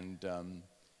 and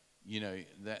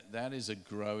that is a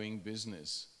growing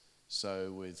business.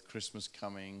 So with Christmas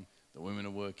coming, the women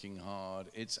are working hard.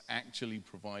 It's actually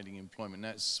providing employment.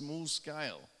 Now it's small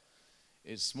scale.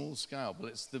 But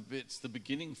it's the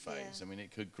beginning phase. Yeah.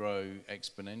 It could grow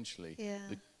exponentially.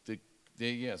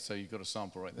 Yeah. So you've got a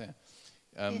sample right there.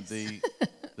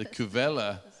 The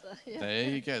Cuvella, there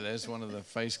you go. There's one of the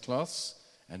face cloths.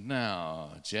 And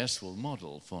now Jess will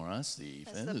model for us the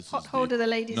potholder the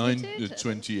ladies knitted. The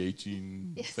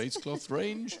 2018 face cloth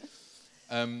range.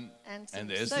 And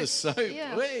there's soap. the soap.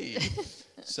 Yeah.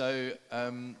 So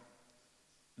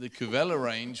the Cuvella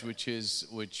range,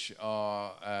 which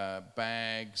are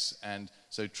bags, and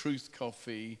so Truth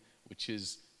Coffee, which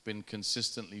has been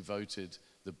consistently voted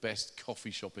the best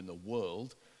coffee shop in the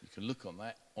world. You can look on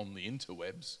that on the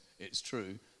interwebs. It's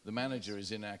true. The manager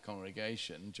is in our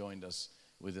congregation, joined us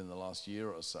within the last year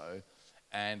or so,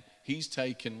 and he's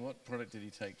taken, what product did he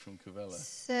take from Cuvella?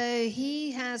 So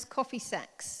he has coffee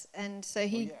sacks, and so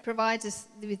he provides us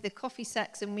with the coffee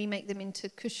sacks, and we make them into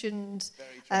cushions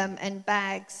and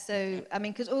bags. So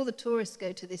because all the tourists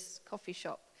go to this coffee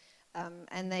shop,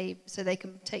 and they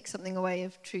can take something away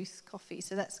of Truth Coffee.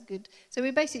 So that's good. So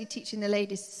we're basically teaching the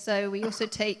ladies. So we also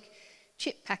take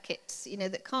chip packets,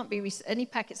 that can't be any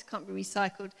packets that can't be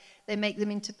recycled. They make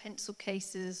them into pencil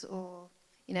cases, or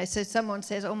so someone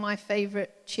says, my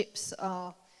favorite chips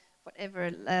are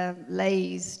whatever,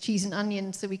 Lay's, cheese and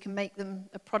onion, so we can make them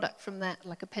a product from that,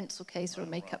 like a pencil case or a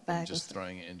makeup bag. Just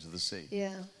throwing it into the sea.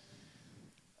 Yeah.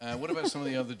 What about some of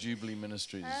the other Jubilee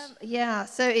ministries?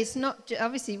 So it's not,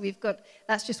 obviously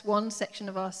that's just one section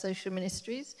of our social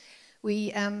ministries. We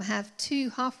have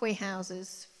 2 halfway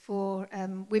houses for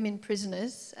women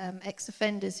prisoners,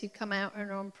 ex-offenders who come out and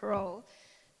are on parole.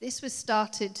 This was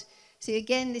started,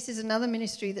 this is another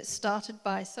ministry that started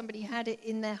by somebody who had it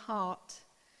in their heart.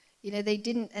 They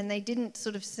didn't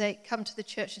sort of come to the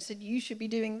church and said, you should be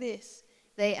doing this.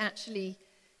 They actually,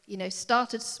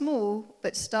 started small,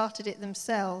 but started it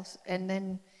themselves. And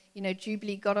then,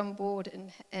 Jubilee got on board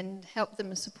and helped them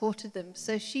and supported them.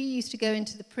 So she used to go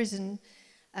into the prison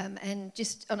and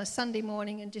just on a Sunday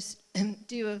morning and just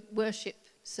do a worship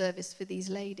service for these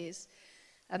ladies.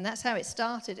 And that's how it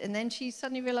started. And then she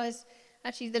suddenly realized,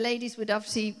 actually, the ladies would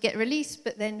obviously get released,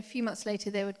 but then a few months later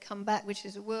they would come back, which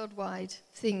is a worldwide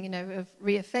thing, of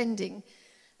reoffending.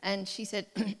 And she said,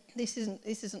 this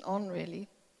isn't on really.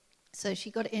 So she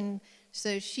got it in. So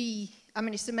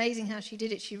it's amazing how she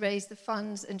did it. She raised the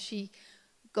funds and she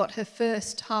got her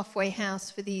first halfway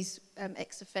house for these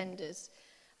ex-offenders.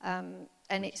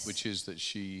 Which is that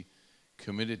she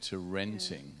committed to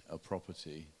renting a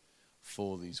property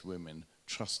for these women,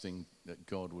 trusting that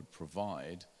God would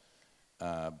provide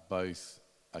both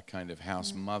a kind of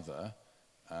house mother,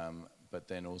 but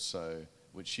then also,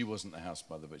 which she wasn't the house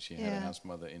mother, but she had a house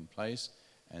mother in place.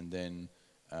 And then,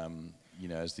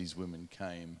 as these women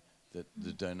came, that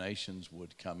the donations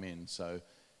would come in. So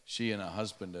she and her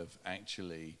husband have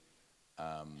actually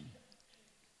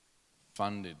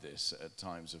funded this at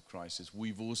times of crisis.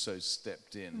 We've also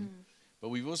stepped in. But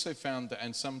we've also found that,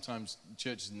 and sometimes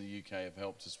churches in the UK have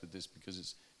helped us with this,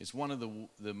 because it's one of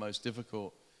the most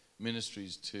difficult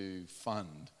ministries to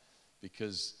fund,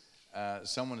 because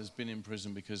someone has been in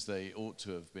prison because they ought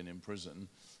to have been in prison,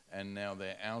 and now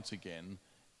they're out again,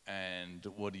 and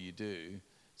what do?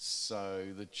 So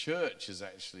the church is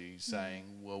actually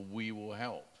saying, well, we will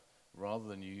help, rather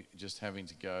than you just having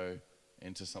to go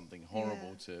into something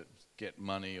horrible to get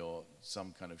money or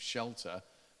some kind of shelter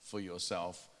for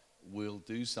yourself. We'll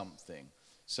do something.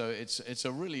 So it's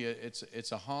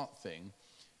a heart thing,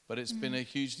 but it's been a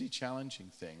hugely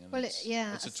challenging thing. And it's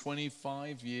a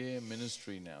 25-year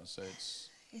ministry now, so it's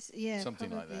something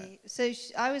probably like that. So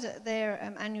I was at their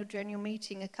annual general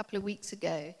meeting a couple of weeks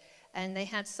ago, and they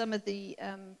had some of the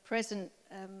present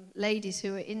ladies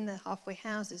who are in the halfway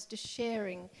houses just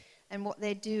sharing and what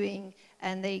they're doing,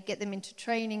 and they get them into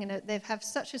training, and they have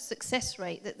such a success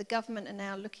rate that the government are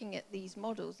now looking at these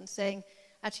models and saying,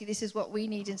 actually, this is what we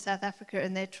need in South Africa,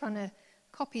 and they're trying to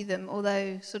copy them,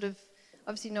 although sort of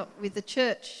obviously not with the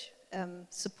church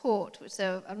support.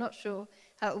 So I'm not sure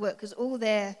how it works, because all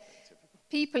their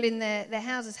people in their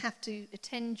houses have to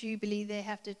attend Jubilee, they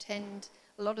have to attend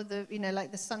a lot of the,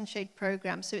 like the Sunshade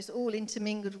program, so it's all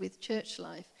intermingled with church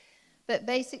life. But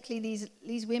basically,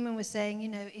 these women were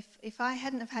saying, if I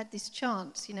hadn't have had this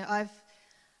chance,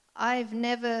 I've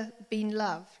never been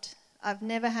loved. I've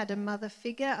never had a mother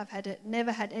figure. I've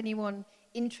never had anyone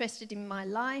interested in my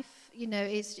life.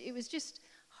 It was just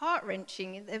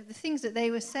heart-wrenching. The things that they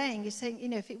were saying, you're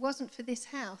saying, if it wasn't for this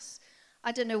house,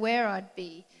 I don't know where I'd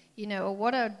be, or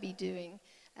what I'd be doing.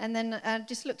 And then I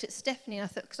just looked at Stephanie, and I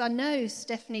thought, because I know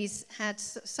Stephanie's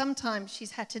sometimes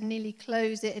she's had to nearly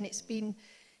close it, and it's been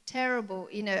terrible,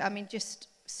 just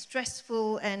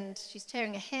stressful, and she's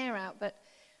tearing her hair out. But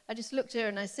I just looked at her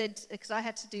and I said, because I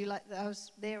had to do I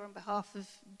was there on behalf of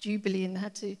Jubilee and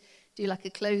had to do like a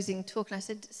closing talk. And I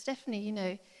said,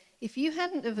 Stephanie, if you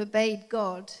hadn't have obeyed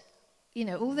God,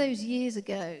 all those years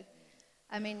ago,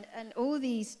 and all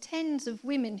these tens of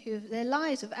women their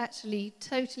lives have actually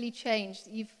totally changed.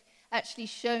 You've actually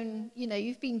shown,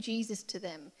 you've been Jesus to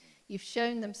them. You've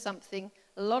shown them something.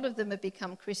 A lot of them have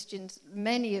become Christians.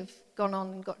 Many have gone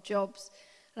on and got jobs.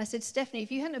 And I said, Stephanie,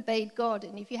 if you hadn't obeyed God,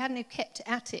 and if you hadn't have kept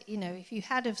at it, if you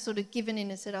had have sort of given in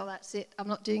and said, oh, that's it, I'm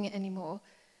not doing it anymore,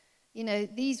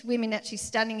 these women actually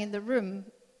standing in the room,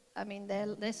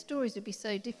 their stories would be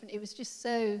so different. It was just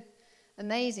so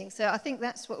amazing. So I think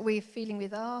that's what we're feeling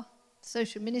with our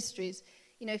social ministries.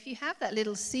 If you have that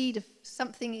little seed of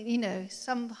something,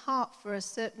 some heart for a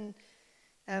certain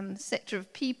sector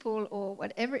of people or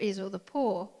whatever it is, or the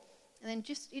poor, and then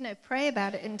just, pray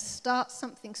about it and start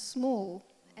something small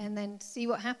and then see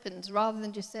what happens, rather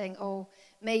than just saying, oh,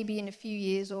 maybe in a few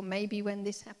years, or maybe when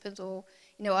this happens, or,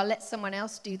 I'll let someone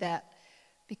else do that.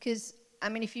 Because,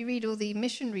 if you read all the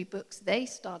missionary books, they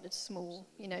started small.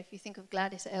 If you think of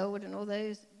Gladys Aylward and all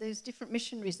those different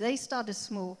missionaries, they started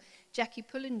small. Jackie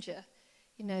Pullinger,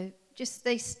 just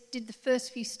they did the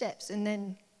first few steps, and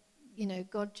then,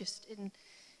 God just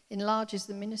enlarges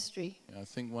the ministry. I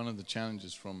think one of the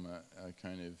challenges from a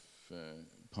kind of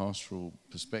pastoral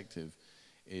perspective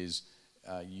is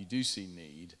you do see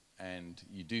need, and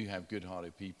you do have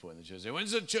good-hearted people in the church say,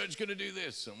 when's the church going to do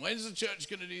this? And when's the church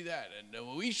going to do that? And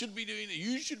well, we should be doing this.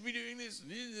 You should be doing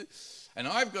this. And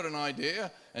I've got an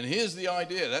idea, and here's the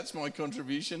idea. That's my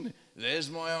contribution. There's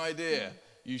my idea.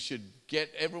 You should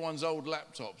get everyone's old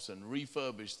laptops and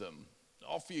refurbish them.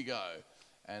 Off you go.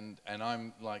 And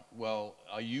I'm like, well,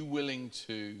 are you willing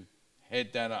to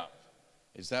head that up?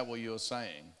 Is that what you're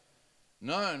saying?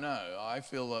 No, I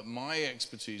feel that my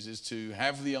expertise is to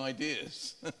have the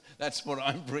ideas. That's what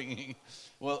I'm bringing.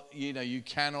 Well, you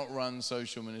cannot run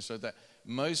social ministry like that.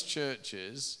 most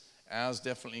churches, ours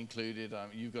definitely included,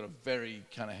 you've got a very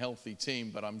kind of healthy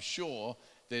team, but I'm sure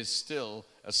there's still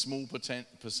a small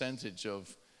percentage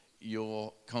of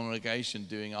your congregation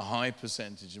doing a high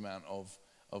percentage amount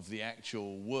of the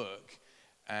actual work.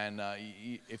 And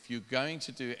if you're going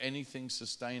to do anything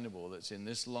sustainable that's in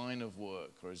this line of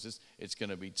work, or is this, it's going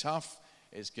to be tough,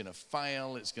 it's going to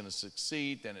fail, it's going to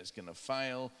succeed, then it's going to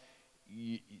fail.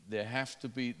 There have to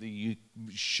be, you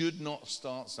should not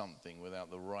start something without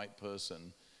the right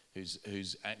person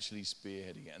who's actually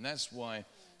spearheading it. And that's why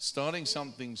starting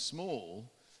something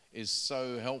small is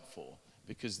so helpful,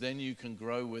 because then you can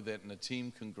grow with it and a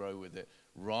team can grow with it,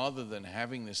 rather than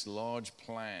having this large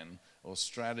plan or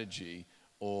strategy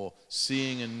or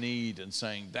seeing a need and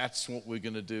saying, that's what we're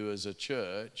going to do as a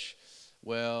church.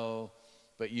 Well,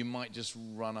 but you might just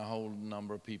run a whole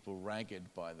number of people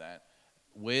ragged by that.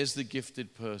 Where's the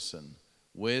gifted person?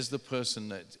 Where's the person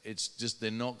that it's just,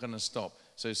 they're not going to stop?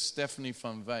 So Stephanie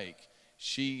van Veek,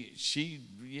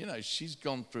 she's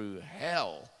gone through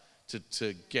hell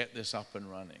to get this up and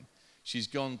running. She's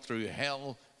gone through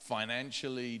hell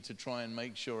financially to try and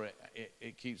make sure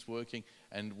it keeps working.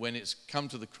 And when it's come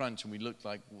to the crunch and we looked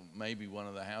like maybe one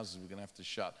of the houses we're going to have to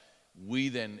shut, we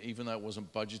then, even though it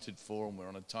wasn't budgeted for and we're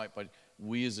on a tight budget,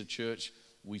 we as a church,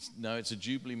 we know it's a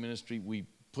Jubilee ministry. We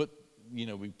put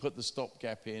the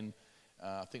stopgap in.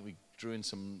 I think we drew in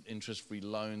some interest-free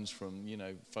loans from,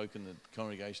 folk in the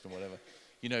congregation or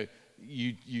whatever.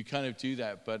 You kind of do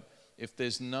that. But if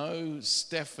there's no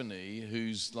Stephanie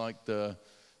who's like the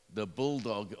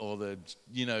bulldog or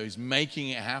who's making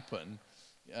it happen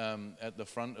at the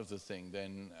front of the thing,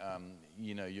 then,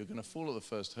 you're going to fall at the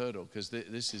first hurdle, because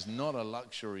this is not a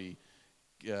luxury,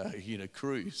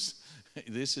 cruise.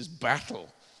 This is battle.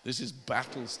 This is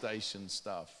battle station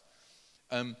stuff.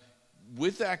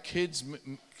 With our kids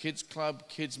club,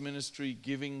 kids ministry,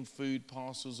 giving food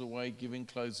parcels away, giving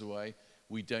clothes away,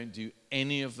 we don't do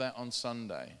any of that on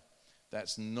Sunday.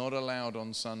 That's not allowed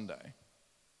on Sunday.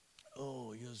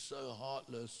 Oh, you're so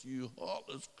heartless, you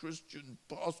heartless Christian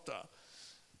pastor.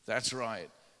 That's right.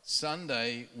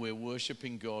 Sunday, we're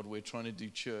worshiping God. We're trying to do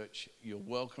church. You're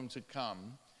welcome to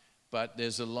come, but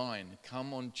there's a line.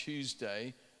 Come on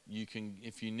Tuesday. You can,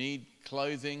 if you need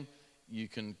clothing, you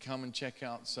can come and check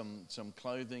out some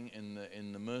clothing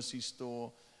in the Mercy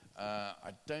store.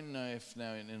 I don't know if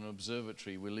now in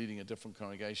Observatory, we're leading a different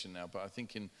congregation now, but I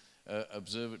think in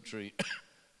Observatory,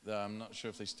 I'm not sure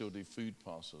if they still do food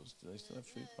parcels. Do they still have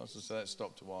food parcels? So that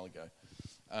stopped a while ago.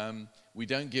 We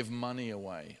don't give money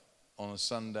away on a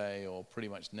Sunday, or pretty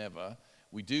much never.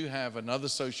 We do have another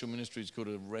social ministry. It's called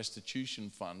a restitution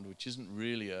fund, which isn't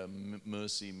really a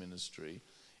mercy ministry.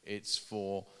 It's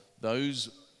for those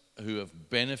who have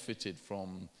benefited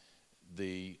from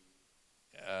the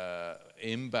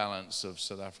imbalance of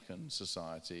South African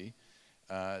society,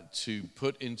 to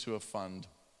put into a fund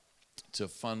to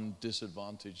fund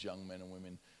disadvantaged young men and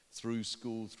women through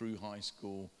school, through high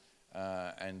school,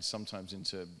 and sometimes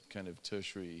into kind of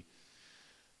tertiary.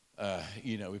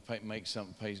 We make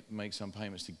some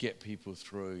payments to get people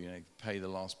through. Pay the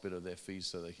last bit of their fees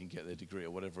so they can get their degree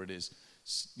or whatever it is.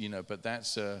 But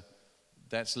that's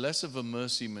less of a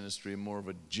mercy ministry and more of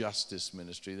a justice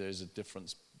ministry. There's a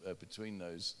difference between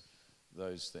those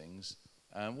things.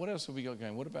 What else have we got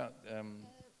going? What about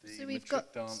the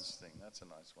metric dance thing? That's a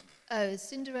nice one. Oh,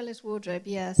 Cinderella's Wardrobe,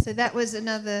 yeah. So that was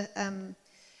another.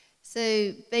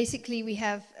 So basically, we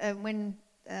have when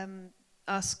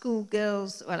our school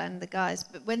girls, and the guys,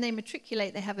 but when they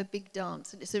matriculate, they have a big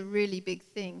dance, and it's a really big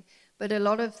thing. But a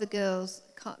lot of the girls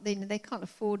they can't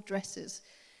afford dresses,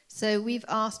 so we've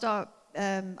asked our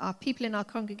people in our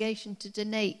congregation to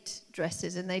donate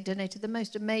dresses, and they donated the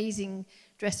most amazing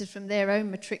dresses from their own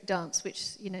matric dance,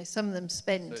 which some of them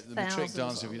spend so the thousands matric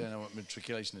dance, on. if you don't know what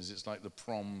matriculation is, it's like the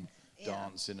prom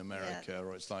dance in America,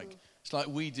 or it's like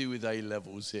we do with A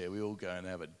levels here. We all go and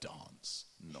have a dance.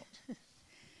 Not.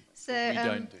 So we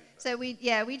don't do that. So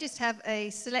we just have a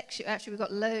selection. Actually, we've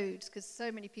got loads because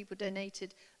so many people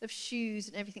donated of shoes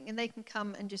and everything, and they can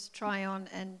come and just try on,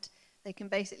 and they can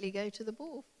basically go to the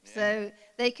ball. Yeah. So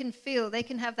they can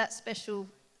have that special.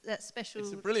 It's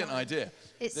a brilliant idea.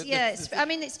 It's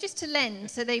just to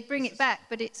lend, so they bring it back,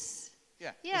 but it's.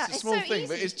 Yeah, it's a small thing,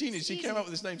 but it's genius. She came up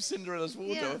with this name, Cinderella's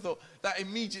Wardrobe. Yeah. I thought that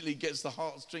immediately gets the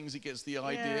heartstrings, it gets the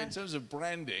idea. Yeah. In terms of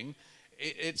branding,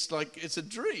 it's a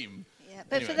dream. Yeah,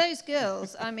 but anyway. For those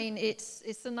girls,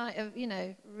 it's a night of,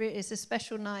 it's a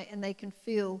special night, and they can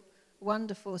feel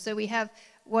wonderful. So we have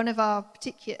one of our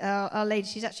our lady,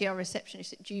 she's actually our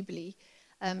receptionist at Jubilee.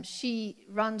 She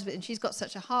runs with, and she's got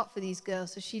such a heart for these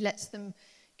girls, so she lets them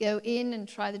go in and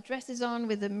try the dresses on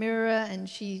with a mirror, and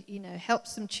she,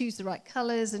 helps them choose the right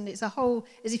colours, and it's a whole,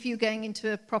 as if you're going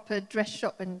into a proper dress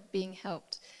shop and being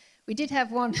helped. We did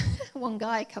have one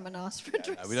guy come and ask for a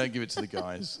dress. No, we don't give it to the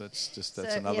guys. That's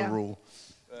another yeah. rule.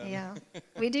 Yeah,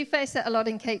 we do face that a lot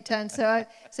in Cape Town. So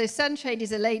Sunshade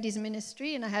is a ladies'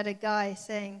 ministry, and I had a guy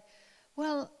saying,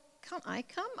 "Well, can't I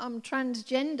come? I'm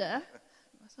transgender."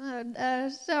 I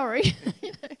said, sorry,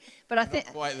 but I think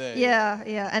not quite there.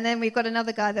 Yeah. And then we've got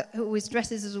another guy who always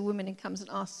dresses as a woman and comes and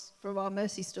asks for our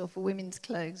Mercy store for women's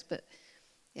clothes. But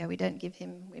yeah, we don't give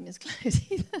him women's clothes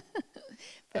either.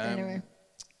 But anyway.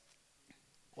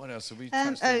 What else have we?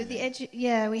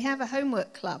 We have a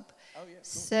homework club. Oh,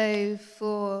 yeah,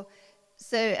 cool.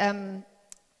 So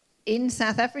in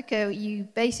South Africa, you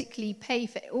basically pay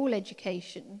for all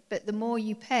education, but the more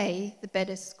you pay, the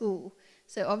better school.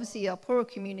 So obviously our poorer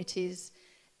communities,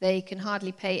 they can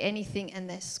hardly pay anything, and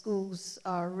their schools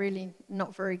are really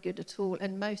not very good at all,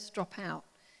 and most drop out.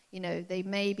 They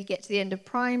maybe get to the end of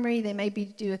primary, they maybe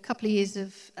do a couple of years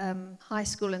of high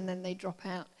school, and then they drop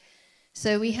out.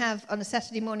 So we have, on a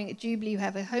Saturday morning at Jubilee, we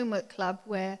have a homework club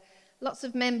where lots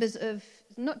of members of,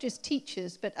 not just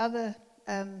teachers, but other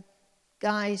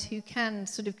guys who can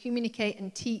sort of communicate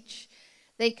and teach,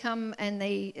 they come and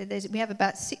we have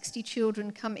about 60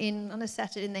 children come in on a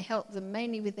Saturday, and they help them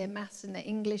mainly with their maths and their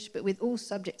English, but with all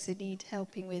subjects they need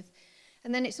helping with.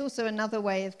 And then it's also another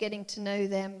way of getting to know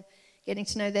them, getting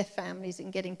to know their families,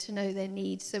 and getting to know their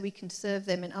needs so we can serve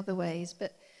them in other ways.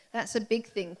 But that's a big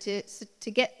thing.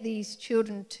 To get these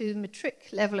children to matric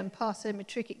level and pass their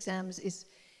matric exams is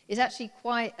actually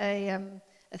quite a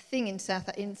thing in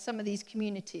some of these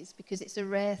communities, because it's a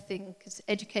rare thing, because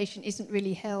education isn't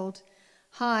really held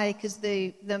high, because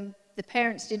the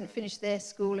parents didn't finish their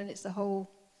school, and it's a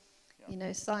whole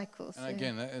cycle. And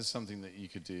again, that is something that you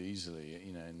could do easily,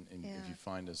 if you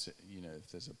find us,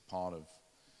 if there's a part of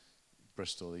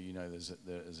Bristol, there's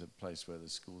a place where the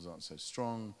schools aren't so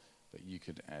strong, but you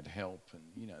could add help,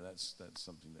 and that's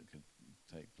something that could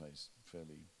take place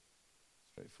fairly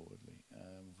straightforwardly.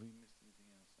 Have we missed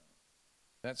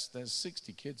anything else? There's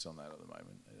 60 kids on that at the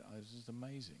moment. It's just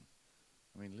amazing.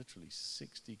 I mean, literally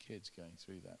 60 kids going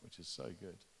through that, which is so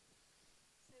good.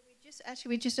 So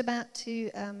we're just about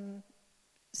to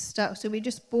start. So we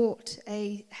just bought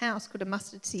a house called a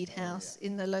Mustard Seed House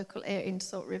in the local area in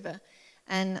Salt River,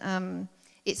 and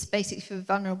it's basically for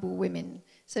vulnerable women.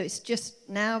 So it's just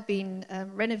now been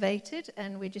renovated,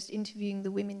 and we're just interviewing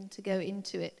the women to go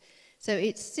into it. So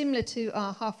it's similar to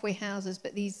our halfway houses,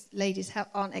 but these ladies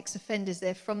aren't ex-offenders.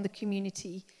 They're from the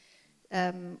community.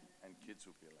 And kids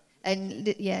will be allowed. And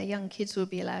young kids will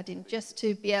be allowed in, just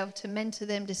to be able to mentor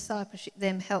them, discipleship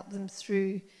them, help them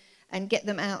through, and get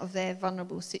them out of their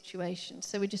vulnerable situation.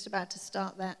 So we're just about to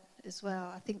start that as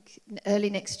well. I think early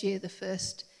next year the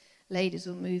first ladies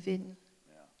will move in.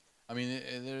 Yeah, I mean,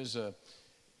 there's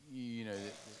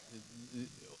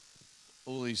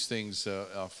all these things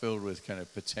are filled with kind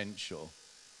of potential.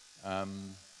 It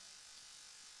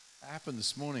happened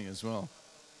this morning as well.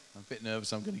 I'm a bit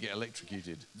nervous I'm going to get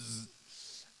electrocuted.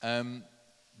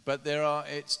 But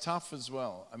it's tough as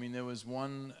well. I mean, there was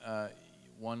one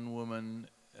woman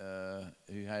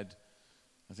who had,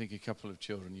 I think, a couple of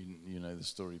children. You know the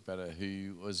story better.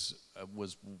 Who was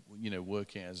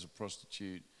working as a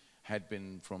prostitute, had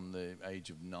been from the age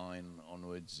of 9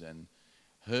 onwards, and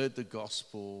heard the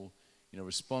gospel.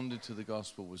 Responded to the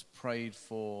gospel, was prayed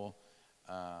for.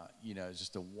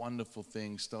 Just a wonderful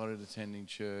thing. Started attending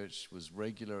church, was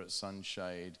regular at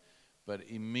Sunshade, but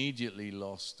immediately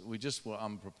lost. We just were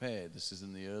unprepared. This is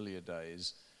in the earlier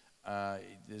days.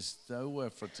 There's nowhere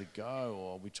for her to go,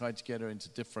 or we tried to get her into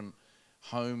different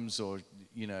homes or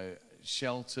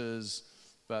shelters,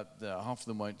 but half of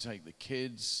them won't take the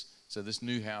kids. So this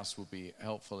new house will be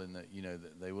helpful in that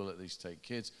that they will at least take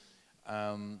kids.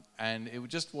 And it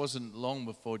just wasn't long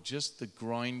before just the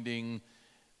grinding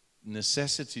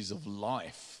necessities of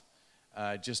life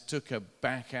just took her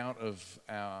back out of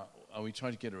we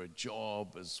tried to get her a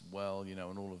job as well,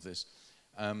 and all of this.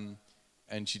 And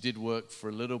she did work for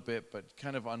a little bit, but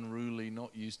kind of unruly,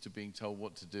 not used to being told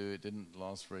what to do. It didn't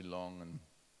last very long. And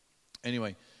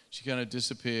anyway, she kind of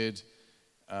disappeared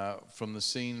from the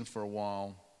scene for a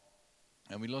while.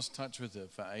 And we lost touch with her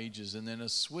for ages. And then a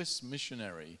Swiss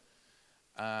missionary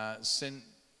sent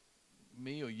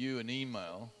me or you an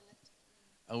email.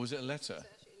 Oh, was it a letter? It's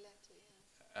actually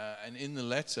a letter, and in the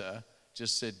letter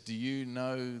just said, do you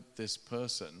know this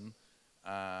person?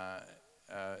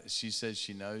 She says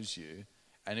she knows you.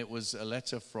 And it was a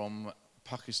letter from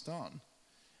Pakistan,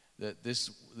 that this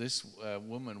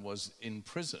woman was in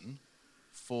prison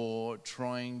for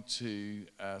trying to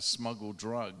smuggle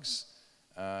drugs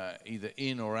either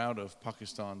in or out of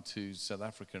Pakistan to South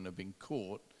Africa and had been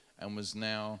caught and was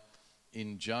now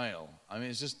in jail. I mean,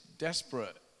 it's just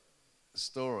desperate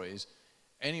stories.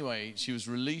 Anyway, she was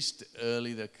released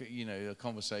early. A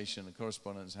conversation, a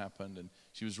correspondence happened, and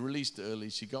she was released early.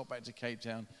 She got back to Cape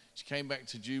Town. She came back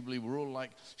to Jubilee. We're all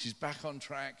like, she's back on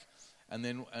track. And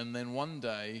then one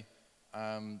day,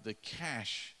 the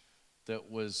cash that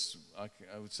was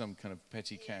some kind of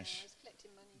petty cash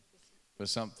for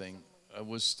something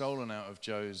was stolen out of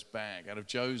Joe's bag,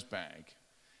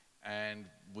 and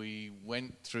we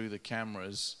went through the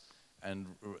cameras and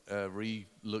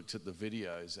re-looked at the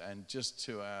videos, and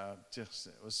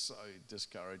it was so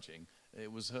discouraging.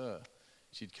 It was her.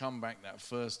 She'd come back that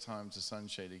first time to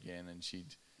Sunshade again, and she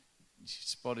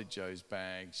spotted Joe's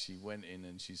bag. She went in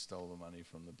and she stole the money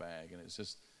from the bag, and it's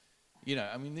just,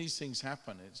 I mean, these things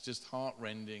happen. It's just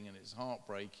heart-rending and it's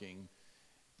heartbreaking,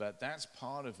 but that's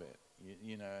part of it,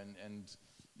 and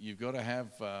you've got to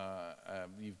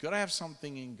have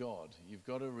something in God. You've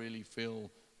got to really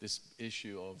feel this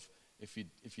issue of, if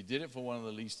you did it for one of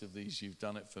the least of these, you've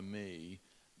done it for me.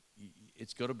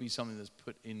 It's got to be something that's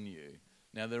put in you.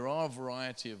 Now, there are a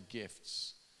variety of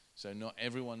gifts, so not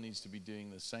everyone needs to be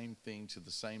doing the same thing to the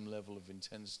same level of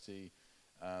intensity.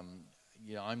 I'm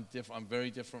very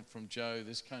different from Joe.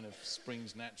 This kind of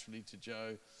springs naturally to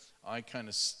Joe. I kind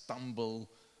of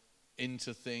stumble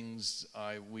into things.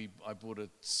 I bought a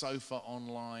sofa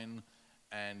online,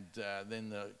 and then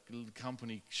the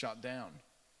company shut down.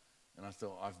 And I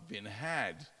thought, I've been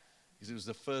had, because it was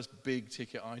the first big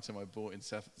ticket item I bought in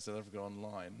South Africa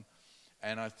online.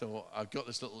 And I thought, I've got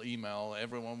this little email,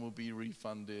 everyone will be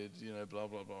refunded, blah,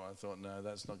 blah, blah. I thought, no,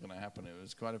 that's not going to happen. It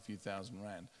was quite a few $1,000.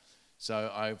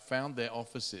 So I found their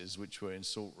offices, which were in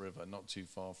Salt River, not too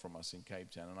far from us in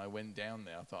Cape Town. And I went down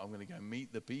there. I thought, I'm going to go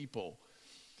meet the people.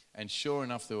 And sure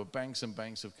enough, there were banks and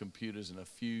banks of computers and a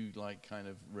few kind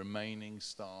of remaining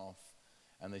staff.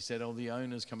 And they said, the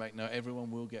owners come back. No,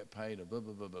 everyone will get paid. Blah,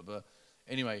 blah, blah, blah, blah.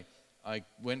 Anyway, I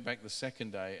went back the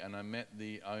second day and I met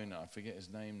the owner. I forget his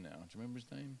name now. Do you remember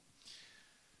his name?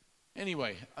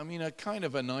 Anyway, I mean, a kind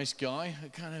of a nice guy, a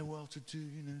kind of well-to-do,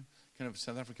 kind of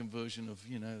South African version of,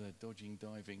 the dodging,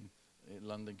 diving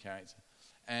London character.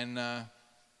 And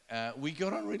we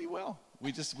got on really well.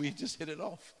 We just hit it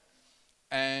off.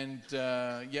 And,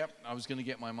 I was going to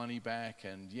get my money back.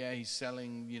 And, he's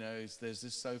selling, there's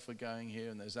this sofa going here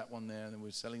and there's that one there. And then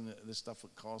we're selling this stuff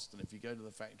at cost. And if you go to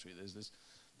the factory, there's this,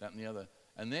 that and the other.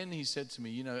 And then he said to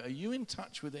me, are you in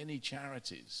touch with any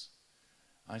charities?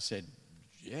 I said,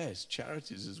 yes,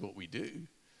 charities is what we do.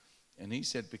 And he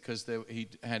said, because he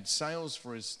had sales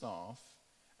for his staff.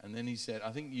 And then he said,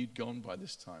 I think you'd gone by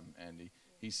this time, Andy.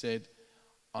 He said,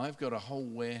 I've got a whole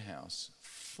warehouse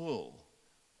full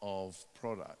of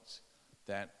product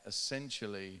that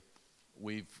essentially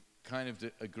we've kind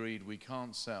of agreed we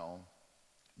can't sell,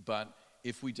 but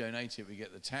if we donate it, we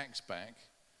get the tax back,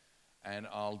 and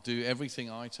I'll do everything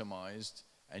itemized,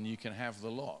 and you can have the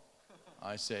lot.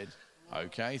 I said,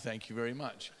 okay, thank you very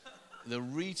much. The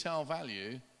retail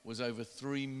value was over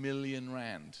 3 million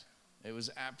rand. It was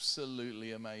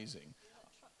absolutely amazing.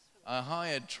 I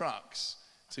hired trucks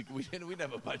we didn't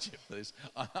have a budget for this.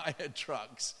 I hired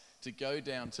trucks to go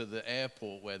down to the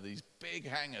airport where these big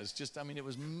hangars, it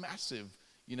was massive,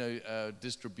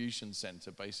 distribution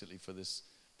center basically for this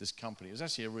company. It was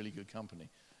actually a really good company.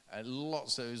 It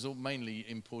was all mainly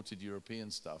imported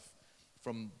European stuff,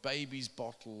 from babies'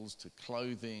 bottles to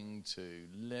clothing to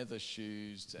leather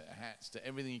shoes to hats to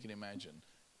everything you can imagine,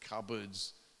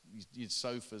 cupboards,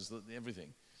 sofas,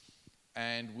 everything.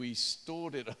 And we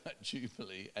stored it at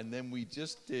Jubilee, and then we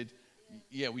just did.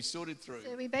 Yeah, we sorted through.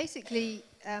 So we basically,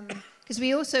 because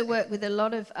we also work with a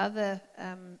lot of other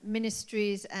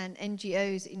ministries and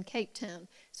NGOs in Cape Town.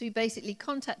 So we basically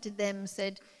contacted them,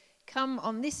 said, come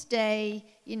on this day,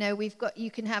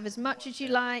 you can have as much as you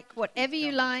like, whatever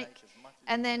you like.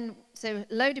 And then, so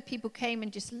a load of people came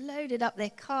and just loaded up their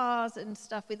cars and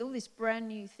stuff with all these brand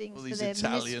new things for their ministries.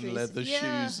 All these Italian leather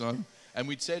shoes on. And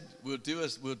we'd said, we'll do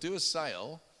a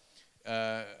sale.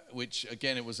 Which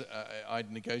again, it was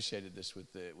I'd negotiated this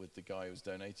with the guy who was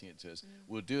donating it to us.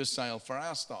 We'll do a sale for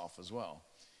our staff as well,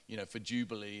 for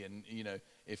Jubilee, and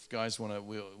if guys want to,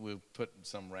 we'll put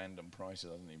some random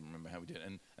prices. I don't even remember how we did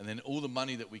it, and then all the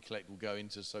money that we collect will go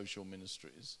into social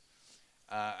ministries.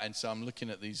 And so I'm looking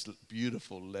at these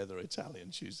beautiful leather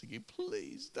Italian shoes, thinking,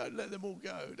 please don't let them all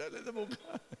go,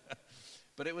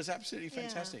 But it was absolutely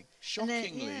fantastic. Yeah.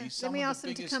 Shockingly, then we asked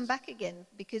them to come back again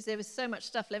because there was so much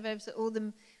stuff left over. So all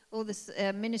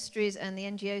the ministries and the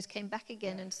NGOs came back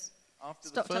again and after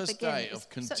stocked the first up again. day of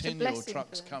continual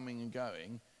trucks coming and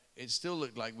going, it still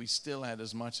looked like we still had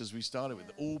as much as we started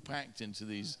with, all packed into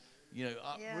these,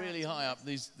 up really high up,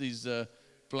 these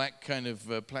black kind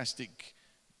of plastic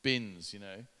bins,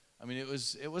 I mean, it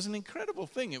was an incredible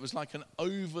thing. It was like an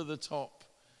over-the-top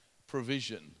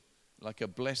provision, like a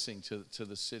blessing to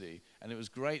the city. And it was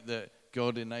great that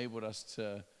God enabled us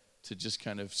to just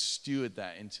kind of steward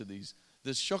that into these.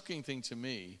 The shocking thing to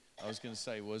me, I was going to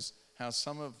say, was how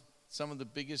some of the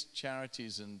biggest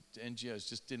charities and NGOs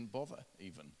just didn't bother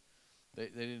even. They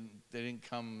didn't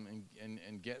come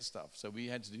and get stuff. So we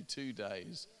had to do 2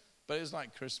 days. But it was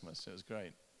like Christmas. It was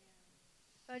great.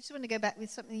 I just want to go back with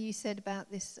something you said about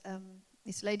this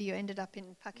lady who ended up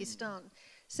in Pakistan.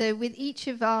 So with each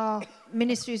of our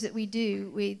ministries that we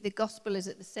do, the gospel is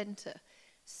at the center.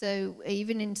 So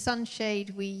even in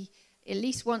Sunshade, we at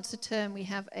least once a term we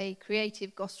have a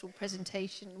creative gospel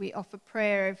presentation. We offer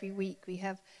prayer every week. We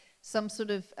have some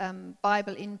sort of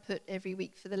Bible input every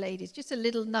week for the ladies, just a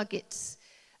little nuggets.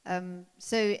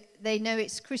 So they know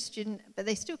it's Christian, but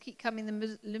they still keep coming.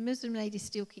 The Muslim ladies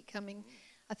still keep coming.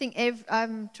 I think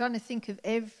I'm trying to think of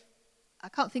I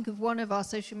can't think of one of our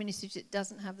social ministries that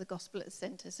doesn't have the gospel at the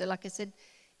center. So like I said,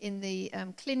 in the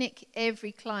clinic,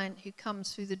 every client who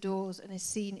comes through the doors and is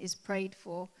seen is prayed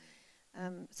for.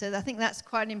 So I think that's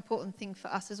quite an important thing for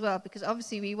us as well, because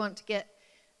obviously we want to get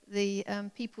the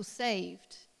people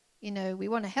saved. We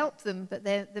want to help them, but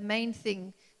the main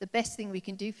thing, the best thing we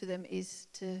can do for them is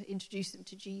to introduce them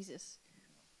to Jesus.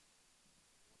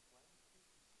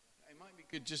 It might be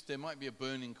good, there might be a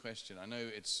burning question. I know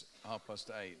it's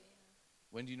 8:30.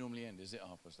 When do you normally end? Is it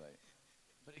 8:30?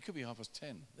 But it could be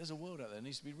 10:30. There's a world out there that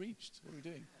needs to be reached. What are we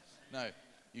doing? No,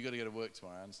 you got to go to work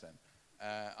tomorrow, I understand.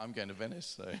 I'm going to Venice,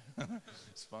 so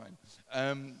it's fine.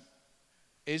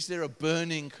 Is there a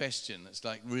burning question that's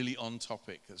like really on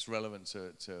topic, that's relevant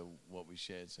to what we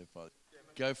shared so far?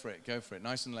 Go for it,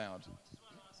 nice and loud.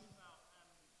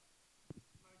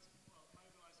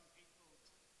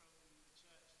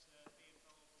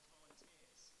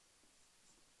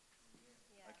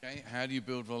 Okay, how do you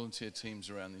build volunteer teams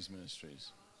around these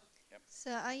ministries? Yep.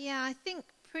 So, I think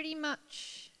pretty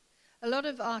much a lot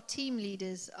of our team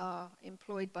leaders are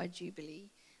employed by Jubilee,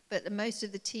 but most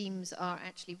of the teams are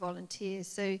actually volunteers.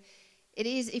 So it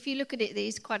is, if you look at it, there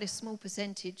is quite a small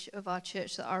percentage of our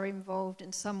church that are involved,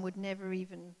 and some would never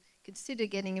even consider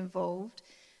getting involved.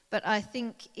 But I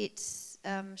think it's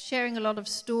sharing a lot of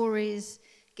stories,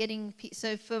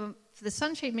 so for the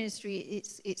Sunshade Ministry,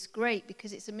 it's great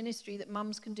because it's a ministry that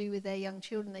mums can do with their young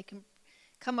children. They can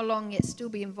come along yet still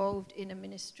be involved in a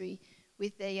ministry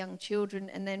with their young children,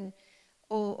 and then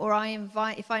or I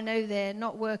invite, if I know they're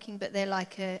not working but they're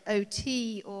like a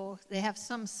OT or they have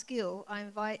some skill, I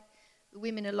invite the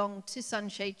women along to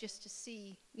Sunshade just to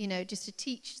see, just to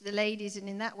teach the ladies, and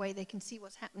in that way they can see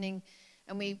what's happening,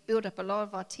 and we build up a lot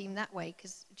of our team that way,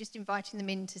 because just inviting them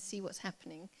in to see what's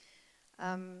happening.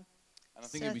 And I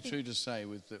think it'd be true to say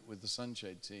with the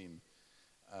Sunshade team,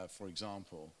 for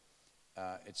example,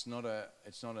 it's not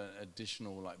an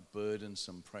additional like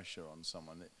burdensome pressure on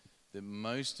someone. That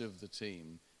most of the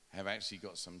team have actually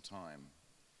got some time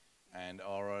and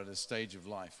are at a stage of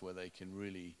life where they can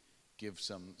really give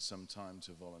some time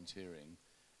to volunteering,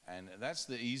 and that's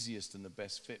the easiest and the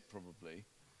best fit probably.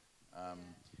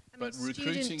 But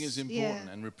recruiting is important,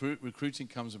 and recruiting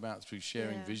comes about through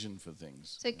sharing vision for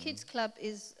things. So Kids Club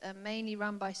is mainly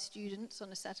run by students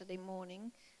on a Saturday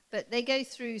morning, but they go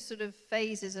through sort of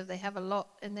phases of they have a lot,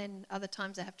 and then other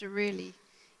times they have to really,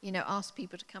 ask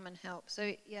people to come and help. So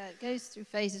it goes through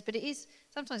phases, but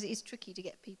sometimes it is tricky to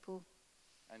get people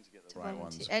and to get the right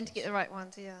ones, and to get the right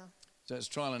ones. Yeah. So it's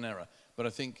trial and error, but I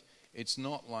think it's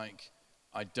not like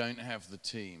I don't have the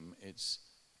team. It's,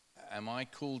 am I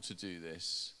called to do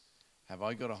this? Have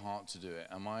I got a heart to do it?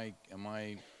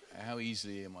 How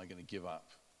easily am I going to give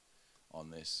up on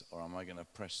this, or am I going to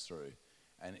press through?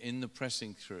 And in the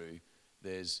pressing through,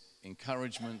 there's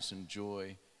encouragements and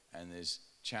joy, and there's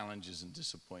challenges and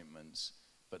disappointments,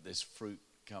 but there's fruit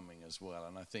coming as well.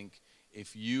 And I think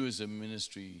if you as a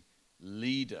ministry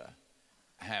leader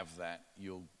have that,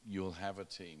 you'll have a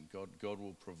team. God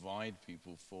will provide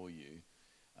people for you.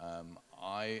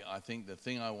 I think the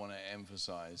thing I want to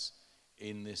emphasize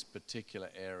in this particular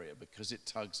area, because it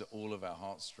tugs at all of our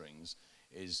heartstrings,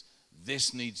 is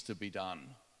this needs to be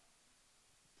done.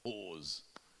 Pause.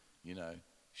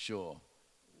 Sure,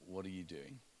 what are you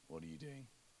doing? What are you doing?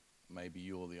 Maybe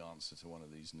you're the answer to one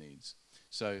of these needs.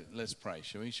 So let's pray,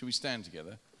 shall we? Shall we stand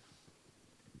together?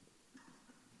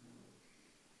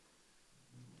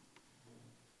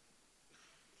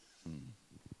 Yeah,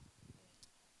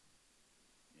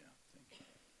 thank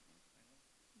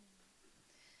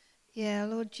you. Yeah,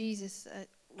 Lord Jesus,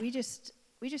 we just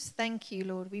We just thank you,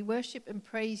 Lord. We worship and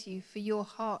praise you for your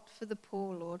heart for the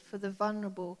poor, Lord, for the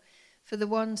vulnerable, for the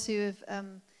ones who have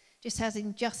just has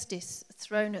injustice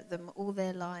thrown at them all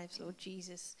their lives, Lord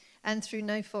Jesus, and through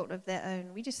no fault of their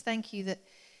own. We just thank you that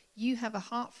you have a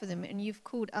heart for them, and you've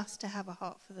called us to have a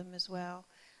heart for them as well.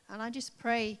 And I just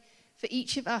pray for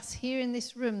each of us here in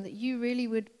this room that you really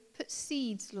would put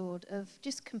seeds, Lord, of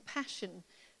just compassion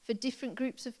for different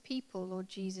groups of people, Lord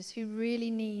Jesus, who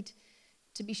really need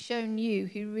to be shown you,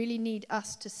 who really need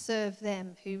us to serve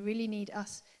them, who really need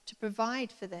us to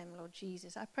provide for them, Lord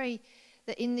Jesus. I pray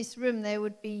that in this room there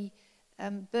would be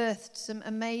birthed some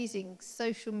amazing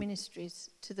social ministries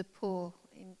to the poor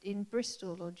in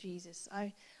Bristol, Lord Jesus.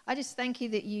 I just thank you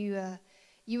that you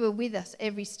are with us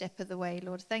every step of the way,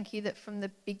 Lord. Thank you that from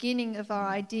the beginning of our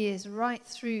ideas right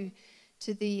through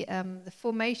to the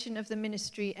formation of the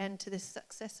ministry and to the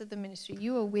success of the ministry,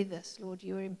 you are with us, Lord.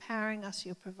 You are empowering us.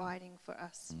 You're providing for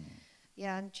us.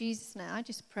 Yeah, in Jesus' name, I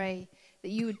just pray that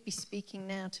you would be speaking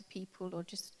now to people, Lord,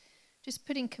 just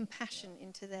putting compassion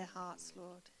into their hearts,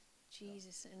 Lord.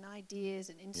 Jesus, and ideas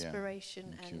and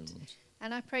inspiration.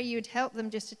 And I pray you would help them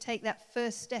just to take that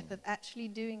first step of actually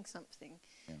doing something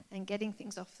and getting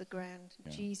things off the ground.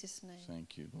 In Jesus' name.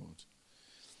 Thank you, Lord.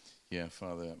 Yeah,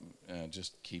 Father,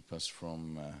 just keep us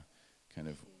from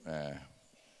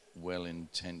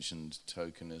well-intentioned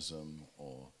tokenism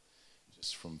or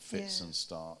just from fits and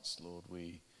starts, Lord.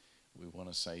 We want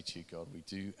to say to you, God, we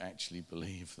do actually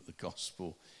believe that the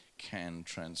gospel can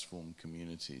transform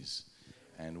communities.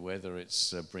 And whether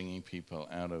it's bringing people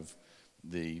out of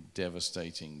the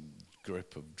devastating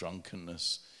grip of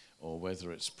drunkenness, or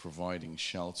whether it's providing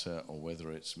shelter, or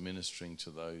whether it's ministering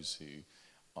to those who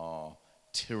are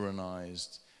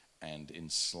tyrannized and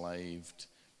enslaved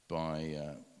by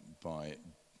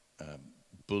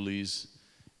bullies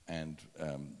and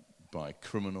by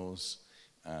criminals.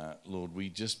 Lord, we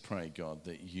just pray, God,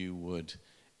 that you would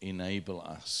enable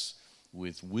us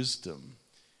with wisdom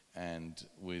and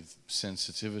with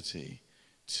sensitivity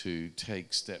to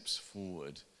take steps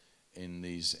forward in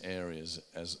these areas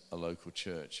as a local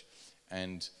church.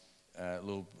 And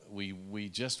Lord, we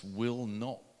just will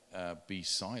not be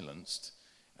silenced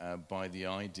by the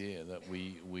idea that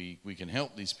we can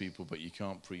help these people, but you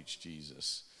can't preach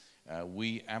Jesus.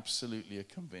 We absolutely are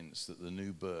convinced that the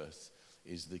new birth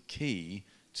is the key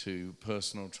to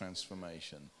personal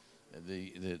transformation.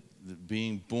 The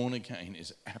being born again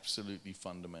is absolutely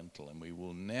fundamental, and we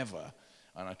will never,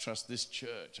 and I trust this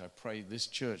church, I pray this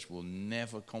church will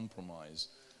never compromise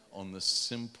on the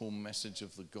simple message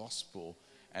of the gospel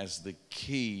as the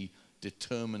key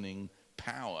determining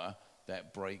power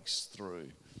that breaks through.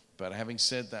 But having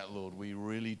said that, Lord, we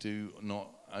really do not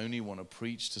only want to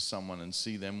preach to someone and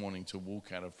see them wanting to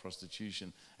walk out of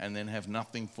prostitution and then have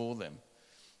nothing for them,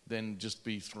 then just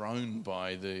be thrown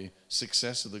by the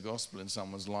success of the gospel in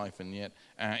someone's life, and yet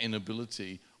our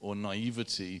inability or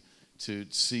naivety to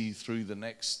see through the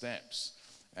next steps.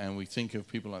 And we think of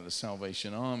people like the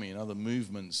Salvation Army and other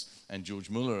movements, and George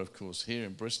Muller, of course, here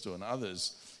in Bristol, and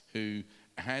others who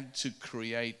had to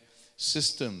create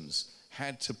systems,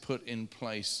 had to put in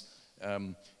place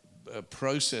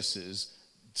processes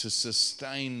to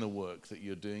sustain the work that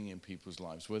you're doing in people's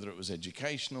lives, whether it was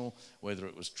educational, whether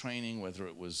it was training, whether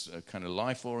it was a kind of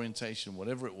life orientation,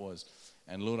 whatever it was.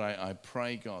 And Lord, I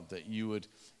pray, God, that you would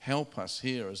help us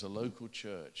here as a local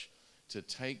church to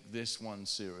take this one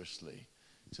seriously,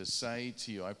 to say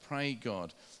to you, I pray,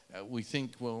 God, we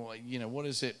think, well, you know,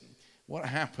 what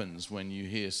happens when you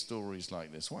hear stories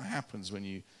like this? What happens when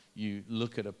you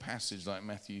look at a passage like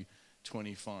Matthew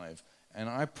 25? And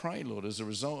I pray, Lord, as a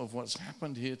result of what's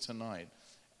happened here tonight,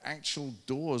 actual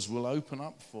doors will open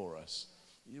up for us.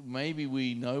 Maybe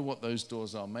we know what those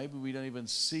doors are. Maybe we don't even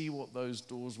see what those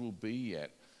doors will be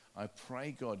yet. I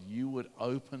pray, God, you would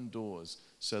open doors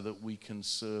so that we can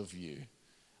serve you.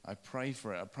 I pray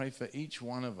for it. I pray for each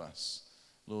one of us,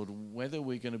 Lord, whether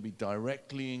we're going to be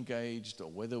directly engaged or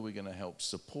whether we're going to help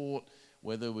support,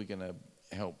 whether we're going to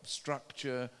help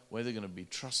structure, whether we're going to be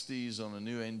trustees on a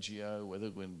new NGO, whether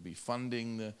we're going to be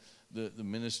funding the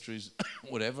ministries,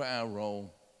 whatever our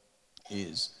role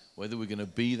is, whether we're going to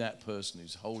be that person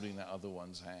who's holding that other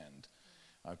one's hand.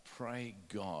 I pray,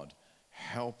 God,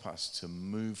 help us to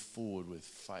move forward with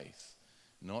faith,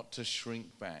 not to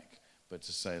shrink back, but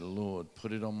to say, Lord,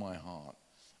 put it on my heart.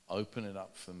 Open it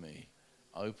up for me.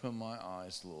 Open my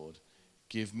eyes, Lord.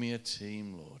 Give me a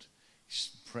team, Lord.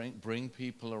 Bring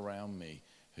people around me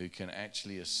who can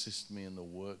actually assist me in the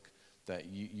work that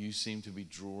you seem to be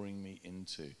drawing me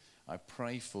into. I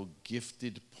pray for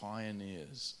gifted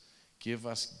pioneers. Give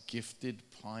us gifted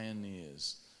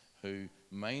pioneers who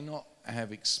may not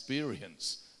have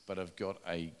experience, but have got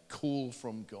a call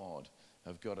from God,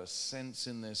 have got a sense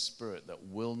in their spirit that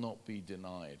will not be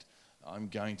denied. I'm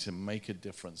going to make a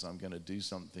difference. I'm going to do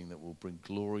something that will bring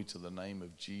glory to the name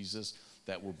of Jesus,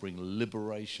 that will bring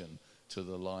liberation to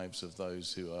the lives of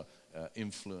those who are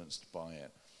influenced by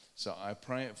it. So I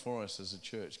pray it for us as a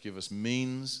church. Give us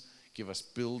means, give us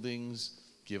buildings,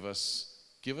 give us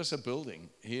a building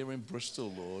here in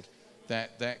Bristol, Lord,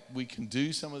 that we can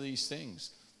do some of these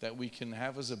things, that we can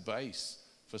have as a base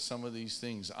for some of these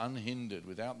things, unhindered,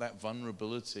 without that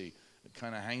vulnerability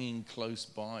kind of hanging close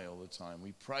by all the time.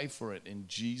 We pray for it in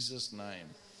Jesus' name.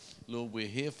 Lord, we're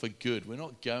here for good. We're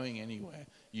not going anywhere.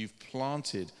 You've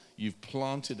planted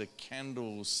a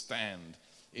candle stand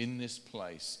in this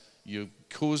place. You're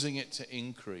causing it to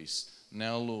increase.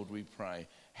 Now, Lord, we pray,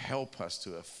 help us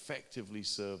to effectively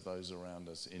serve those around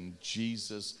us in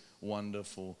Jesus'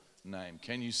 wonderful name.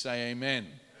 Can you say amen?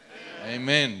 Amen.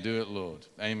 Amen. Do it, Lord.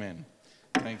 Amen.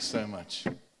 Thanks so much.